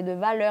accorder de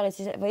valeur. Et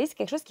vous voyez, c'est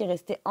quelque chose qui est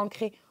resté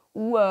ancré.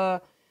 Ou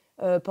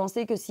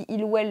penser que si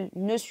il ou elle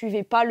ne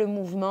suivait pas le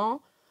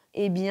mouvement,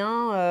 eh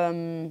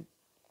bien,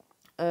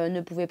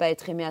 ne pouvait pas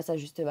être aimé à sa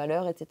juste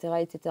valeur, etc.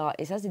 etc.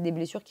 Et ça, c'est des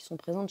blessures qui sont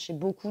présentes chez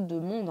beaucoup de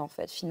monde, en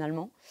fait,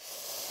 finalement.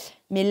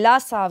 Mais là,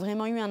 ça a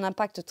vraiment eu un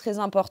impact très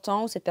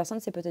important où cette personne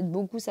s'est peut-être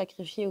beaucoup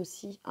sacrifiée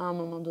aussi à un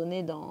moment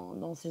donné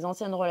dans ses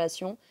anciennes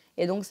relations.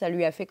 Et donc, ça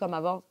lui a fait comme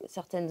avoir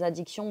certaines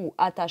addictions ou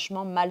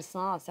attachements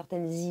malsains à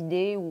certaines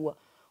idées ou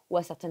ou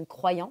à certaines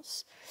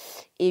croyances.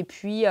 Et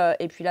puis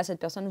là, cette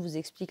personne vous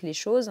explique les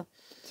choses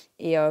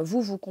et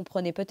vous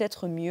comprenez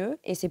peut-être mieux.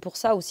 Et c'est pour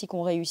ça aussi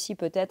qu'on réussit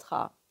peut-être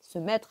à se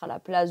mettre à la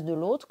place de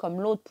l'autre,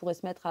 comme l'autre pourrait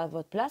se mettre à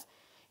votre place.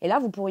 Et là,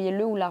 vous pourriez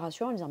le ou la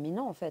rassurer en disant « Mais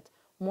non, en fait,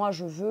 moi,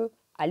 je veux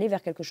aller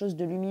vers quelque chose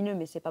de lumineux,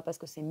 mais ce n'est pas parce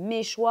que c'est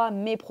mes choix,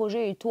 mes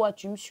projets et toi,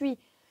 tu me suis.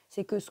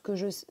 C'est que ce que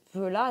je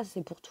veux là,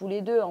 c'est pour tous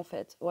les deux, en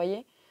fait. » Vous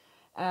voyez ?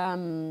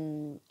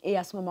 Et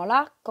à ce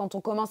moment-là, quand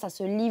on commence à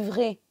se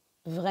livrer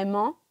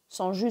vraiment,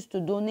 sans juste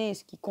donner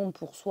ce qui compte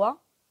pour soi,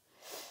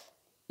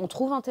 on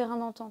trouve un terrain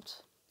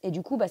d'entente. Et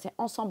du coup, c'est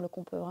ensemble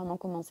qu'on peut vraiment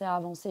commencer à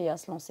avancer et à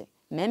se lancer.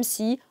 Même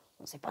si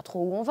on ne sait pas trop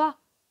où on va.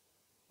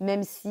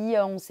 Même si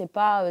on ne sait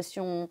pas si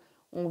on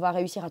va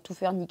réussir à tout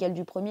faire nickel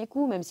du premier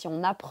coup. Même si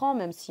on apprend,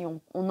 même si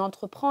on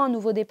entreprend un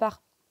nouveau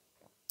départ.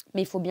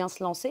 Mais il faut bien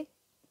se lancer.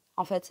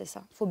 En fait, c'est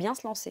ça. Il faut bien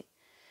se lancer.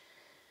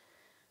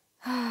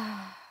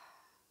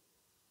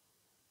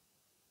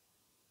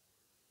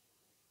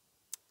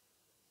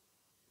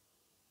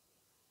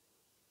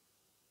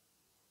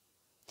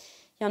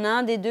 Il y en a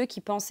un des deux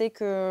qui pensait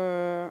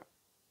que,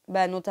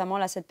 notamment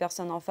là, cette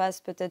personne en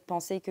face, peut-être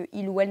pensait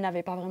qu'il ou elle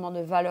n'avait pas vraiment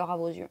de valeur à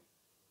vos yeux.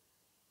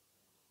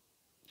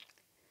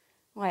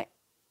 Ouais.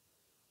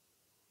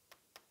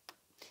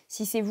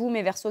 Si c'est vous,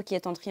 mes Verseaux, qui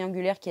êtes en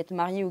triangulaire, qui êtes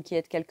mariés ou qui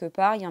êtes quelque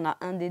part, il y en a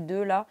un des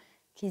deux là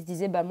qui se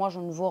disait moi,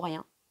 je ne vaux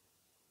rien.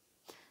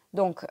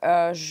 Donc,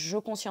 je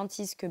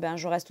conscientise que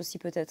je reste aussi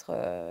peut-être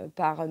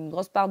par une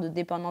grosse part de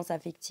dépendance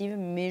affective,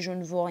 mais je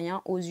ne vaux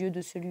rien aux yeux de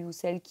celui ou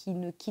celle qui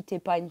ne quittait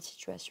pas une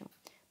situation.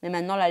 Mais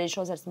maintenant, là, les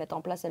choses, elles se mettent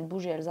en place, elles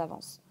bougent et elles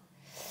avancent.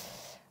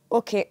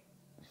 Ok. Et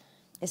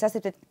ça,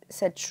 c'est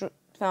peut-être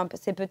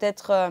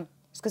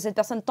ce que cette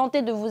personne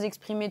tentait de vous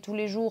exprimer tous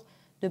les jours,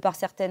 de par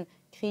certaines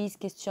crises,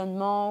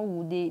 questionnements,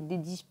 ou des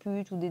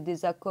disputes, ou des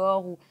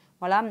désaccords, ou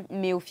voilà.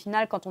 Mais au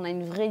final, quand on a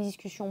une vraie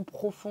discussion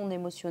profonde,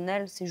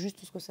 émotionnelle, c'est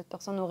juste ce que cette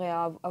personne aurait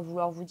à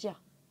vouloir vous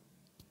dire.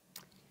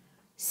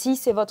 Si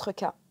c'est votre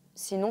cas.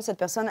 Sinon, cette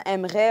personne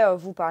aimerait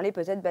vous parler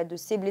peut-être de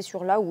ces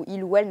blessures-là où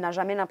il ou elle n'a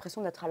jamais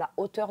l'impression d'être à la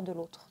hauteur de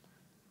l'autre.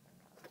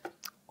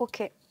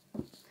 Ok.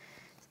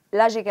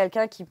 Là, j'ai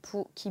quelqu'un qui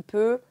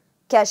peut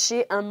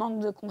cacher un manque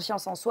de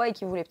confiance en soi et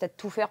qui voulait peut-être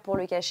tout faire pour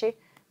le cacher,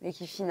 mais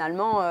qui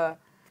finalement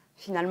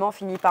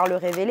finit par le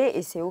révéler.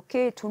 Et c'est ok,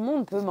 tout le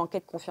monde peut manquer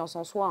de confiance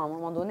en soi à un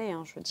moment donné.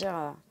 Je veux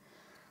dire,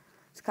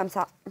 c'est comme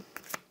ça.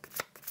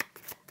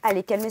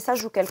 Allez, quel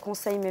message ou quel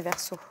conseil, mes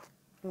Verseaux,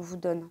 on vous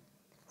donne?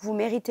 Vous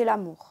méritez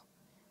l'amour.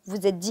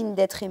 Vous êtes digne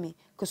d'être aimé,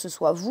 que ce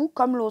soit vous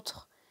comme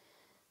l'autre.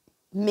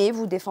 Mais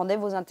vous défendez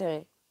vos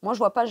intérêts. Moi, je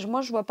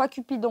vois pas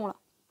Cupidon, là.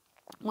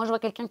 Moi, je vois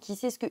quelqu'un qui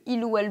sait ce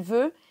qu'il ou elle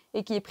veut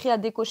et qui est prêt à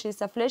décocher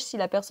sa flèche si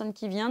la personne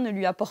qui vient ne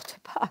lui apporte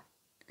pas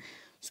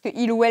ce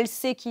qu'il ou elle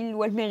sait qu'il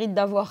ou elle mérite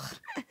d'avoir.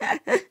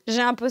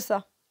 J'ai un peu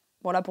ça.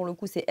 Bon, là, pour le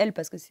coup, c'est elle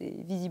parce que c'est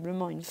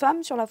visiblement une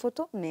femme sur la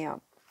photo. Mais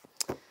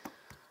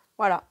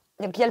voilà.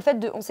 Donc, il y a le fait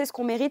on sait ce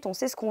qu'on mérite, on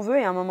sait ce qu'on veut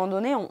et à un moment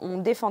donné, on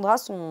défendra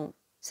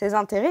ses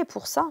intérêts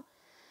pour ça.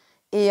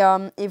 Et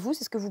vous,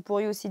 c'est ce que vous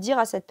pourriez aussi dire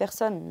à cette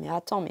personne. Mais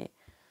attends, mais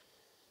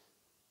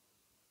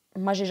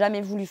moi, j'ai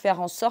jamais voulu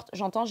faire en sorte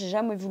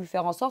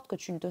que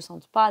tu ne te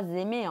sentes pas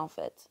aimé, en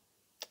fait.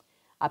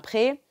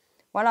 Après,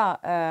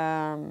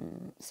 voilà,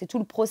 c'est tout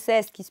le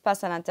process qui se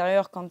passe à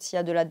l'intérieur quand il y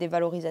a de la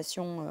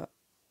dévalorisation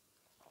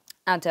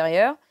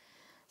intérieure.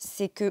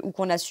 Ou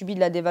qu'on a subi de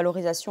la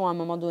dévalorisation à un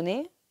moment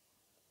donné.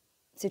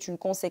 C'est une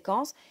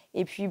conséquence.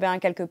 Et puis,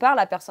 quelque part,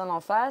 la personne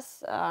en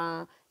face,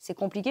 c'est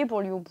compliqué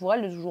pour lui ou pour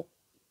elle de toujours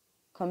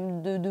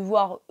comme de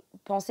devoir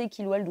penser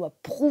qu'il ou elle doit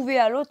prouver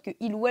à l'autre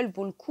qu'il ou elle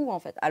vaut le coup, en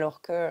fait.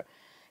 Alors que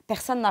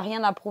personne n'a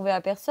rien à prouver à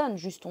personne.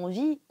 Juste on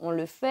vit, on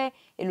le fait.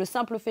 Et le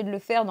simple fait de le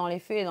faire dans les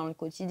faits et dans le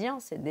quotidien,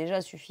 c'est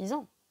déjà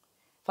suffisant.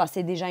 Enfin,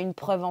 c'est déjà une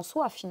preuve en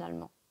soi,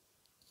 finalement.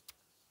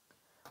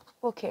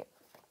 Ok.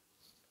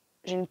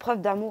 J'ai une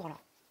preuve d'amour, là.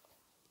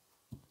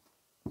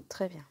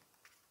 Très bien.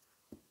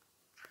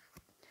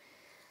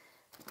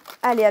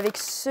 Allez, avec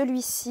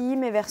celui-ci,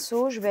 mes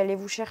Verseaux, je vais aller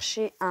vous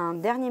chercher un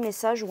dernier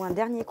message ou un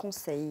dernier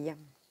conseil.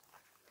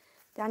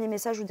 Dernier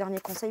message ou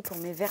dernier conseil pour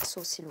mes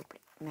Verseaux, s'il vous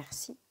plaît.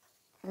 Merci.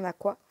 On a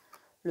quoi?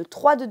 Le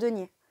 3 de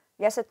denier.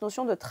 Il y a cette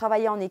notion de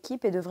travailler en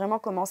équipe et de vraiment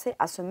commencer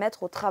à se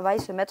mettre au travail,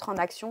 se mettre en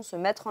action, se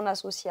mettre en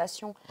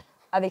association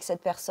avec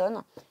cette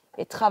personne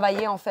et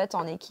travailler en fait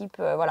en équipe.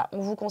 Voilà, on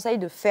vous conseille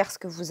de faire ce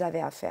que vous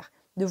avez à faire,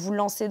 de vous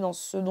lancer dans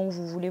ce dont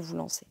vous voulez vous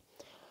lancer.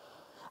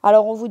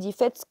 Alors, on vous dit,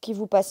 faites ce qui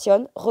vous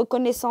passionne,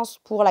 reconnaissance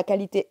pour la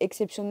qualité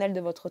exceptionnelle de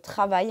votre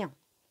travail.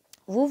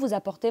 Vous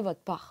apportez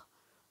votre part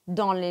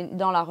dans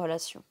la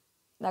relation.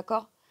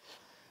 D'accord?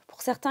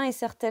 Pour certains et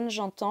certaines,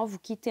 j'entends, vous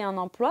quittez un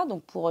emploi,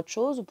 donc pour autre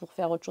chose, ou pour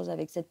faire autre chose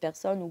avec cette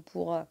personne, ou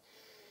pour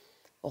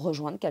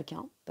rejoindre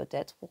quelqu'un,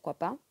 peut-être, pourquoi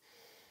pas.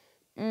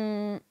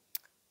 Et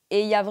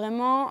il y a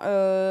vraiment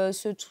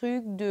ce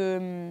truc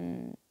de...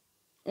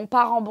 on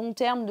part en bon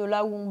terme de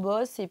là où on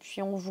bosse et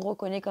puis on vous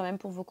reconnaît quand même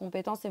pour vos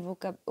compétences et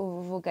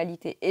vos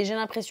qualités. Et j'ai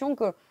l'impression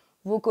que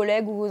vos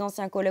collègues ou vos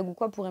anciens collègues ou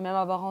quoi pourraient même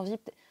avoir envie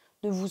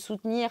de vous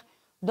soutenir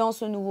dans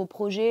ce nouveau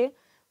projet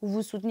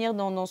vous soutenir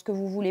dans ce que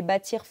vous voulez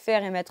bâtir,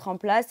 faire et mettre en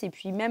place, et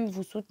puis même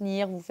vous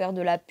soutenir, vous faire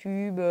de la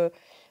pub,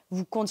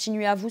 vous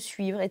continuer à vous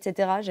suivre,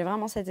 etc. J'ai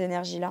vraiment cette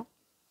énergie-là.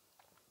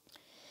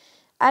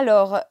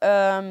 Alors,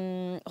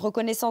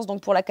 reconnaissance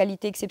donc pour la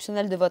qualité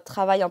exceptionnelle de votre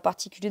travail, en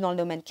particulier dans le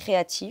domaine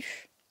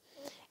créatif.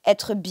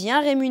 Être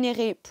bien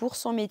rémunéré pour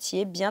son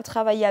métier, bien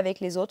travailler avec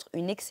les autres,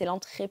 une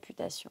excellente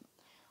réputation.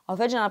 En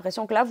fait, j'ai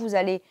l'impression que là, vous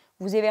allez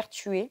vous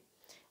évertuer.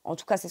 En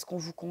tout cas, c'est ce qu'on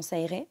vous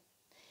conseillerait.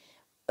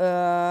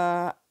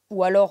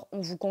 Ou alors,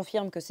 on vous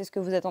confirme que c'est ce que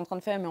vous êtes en train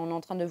de faire, mais on est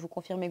en train de vous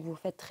confirmer que vous le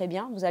faites très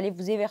bien. Vous allez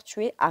vous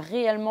évertuer à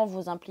réellement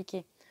vous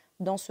impliquer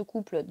dans ce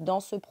couple, dans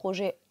ce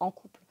projet en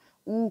couple,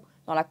 ou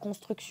dans la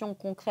construction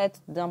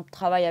concrète d'un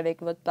travail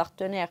avec votre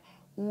partenaire,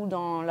 ou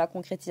dans la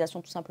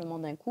concrétisation tout simplement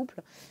d'un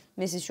couple.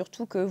 Mais c'est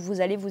surtout que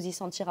vous allez vous y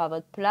sentir à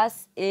votre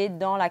place et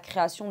dans la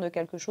création de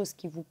quelque chose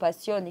qui vous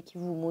passionne et qui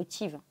vous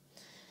motive.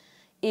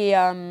 Et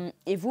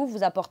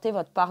vous apportez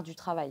votre part du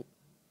travail.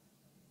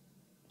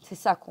 C'est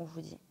ça qu'on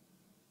vous dit.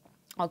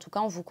 En tout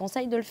cas, on vous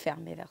conseille de le faire,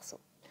 mes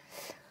Verseaux.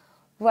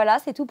 Voilà,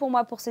 c'est tout pour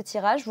moi pour ce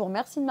tirage. Je vous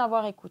remercie de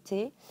m'avoir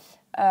écouté.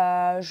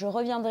 Je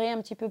reviendrai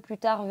un petit peu plus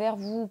tard vers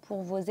vous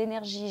pour vos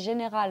énergies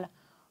générales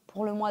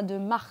pour le mois de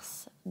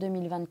mars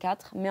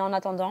 2024. Mais en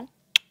attendant,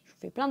 je vous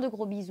fais plein de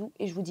gros bisous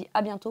et je vous dis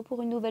à bientôt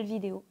pour une nouvelle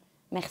vidéo.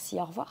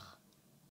 Merci, au revoir.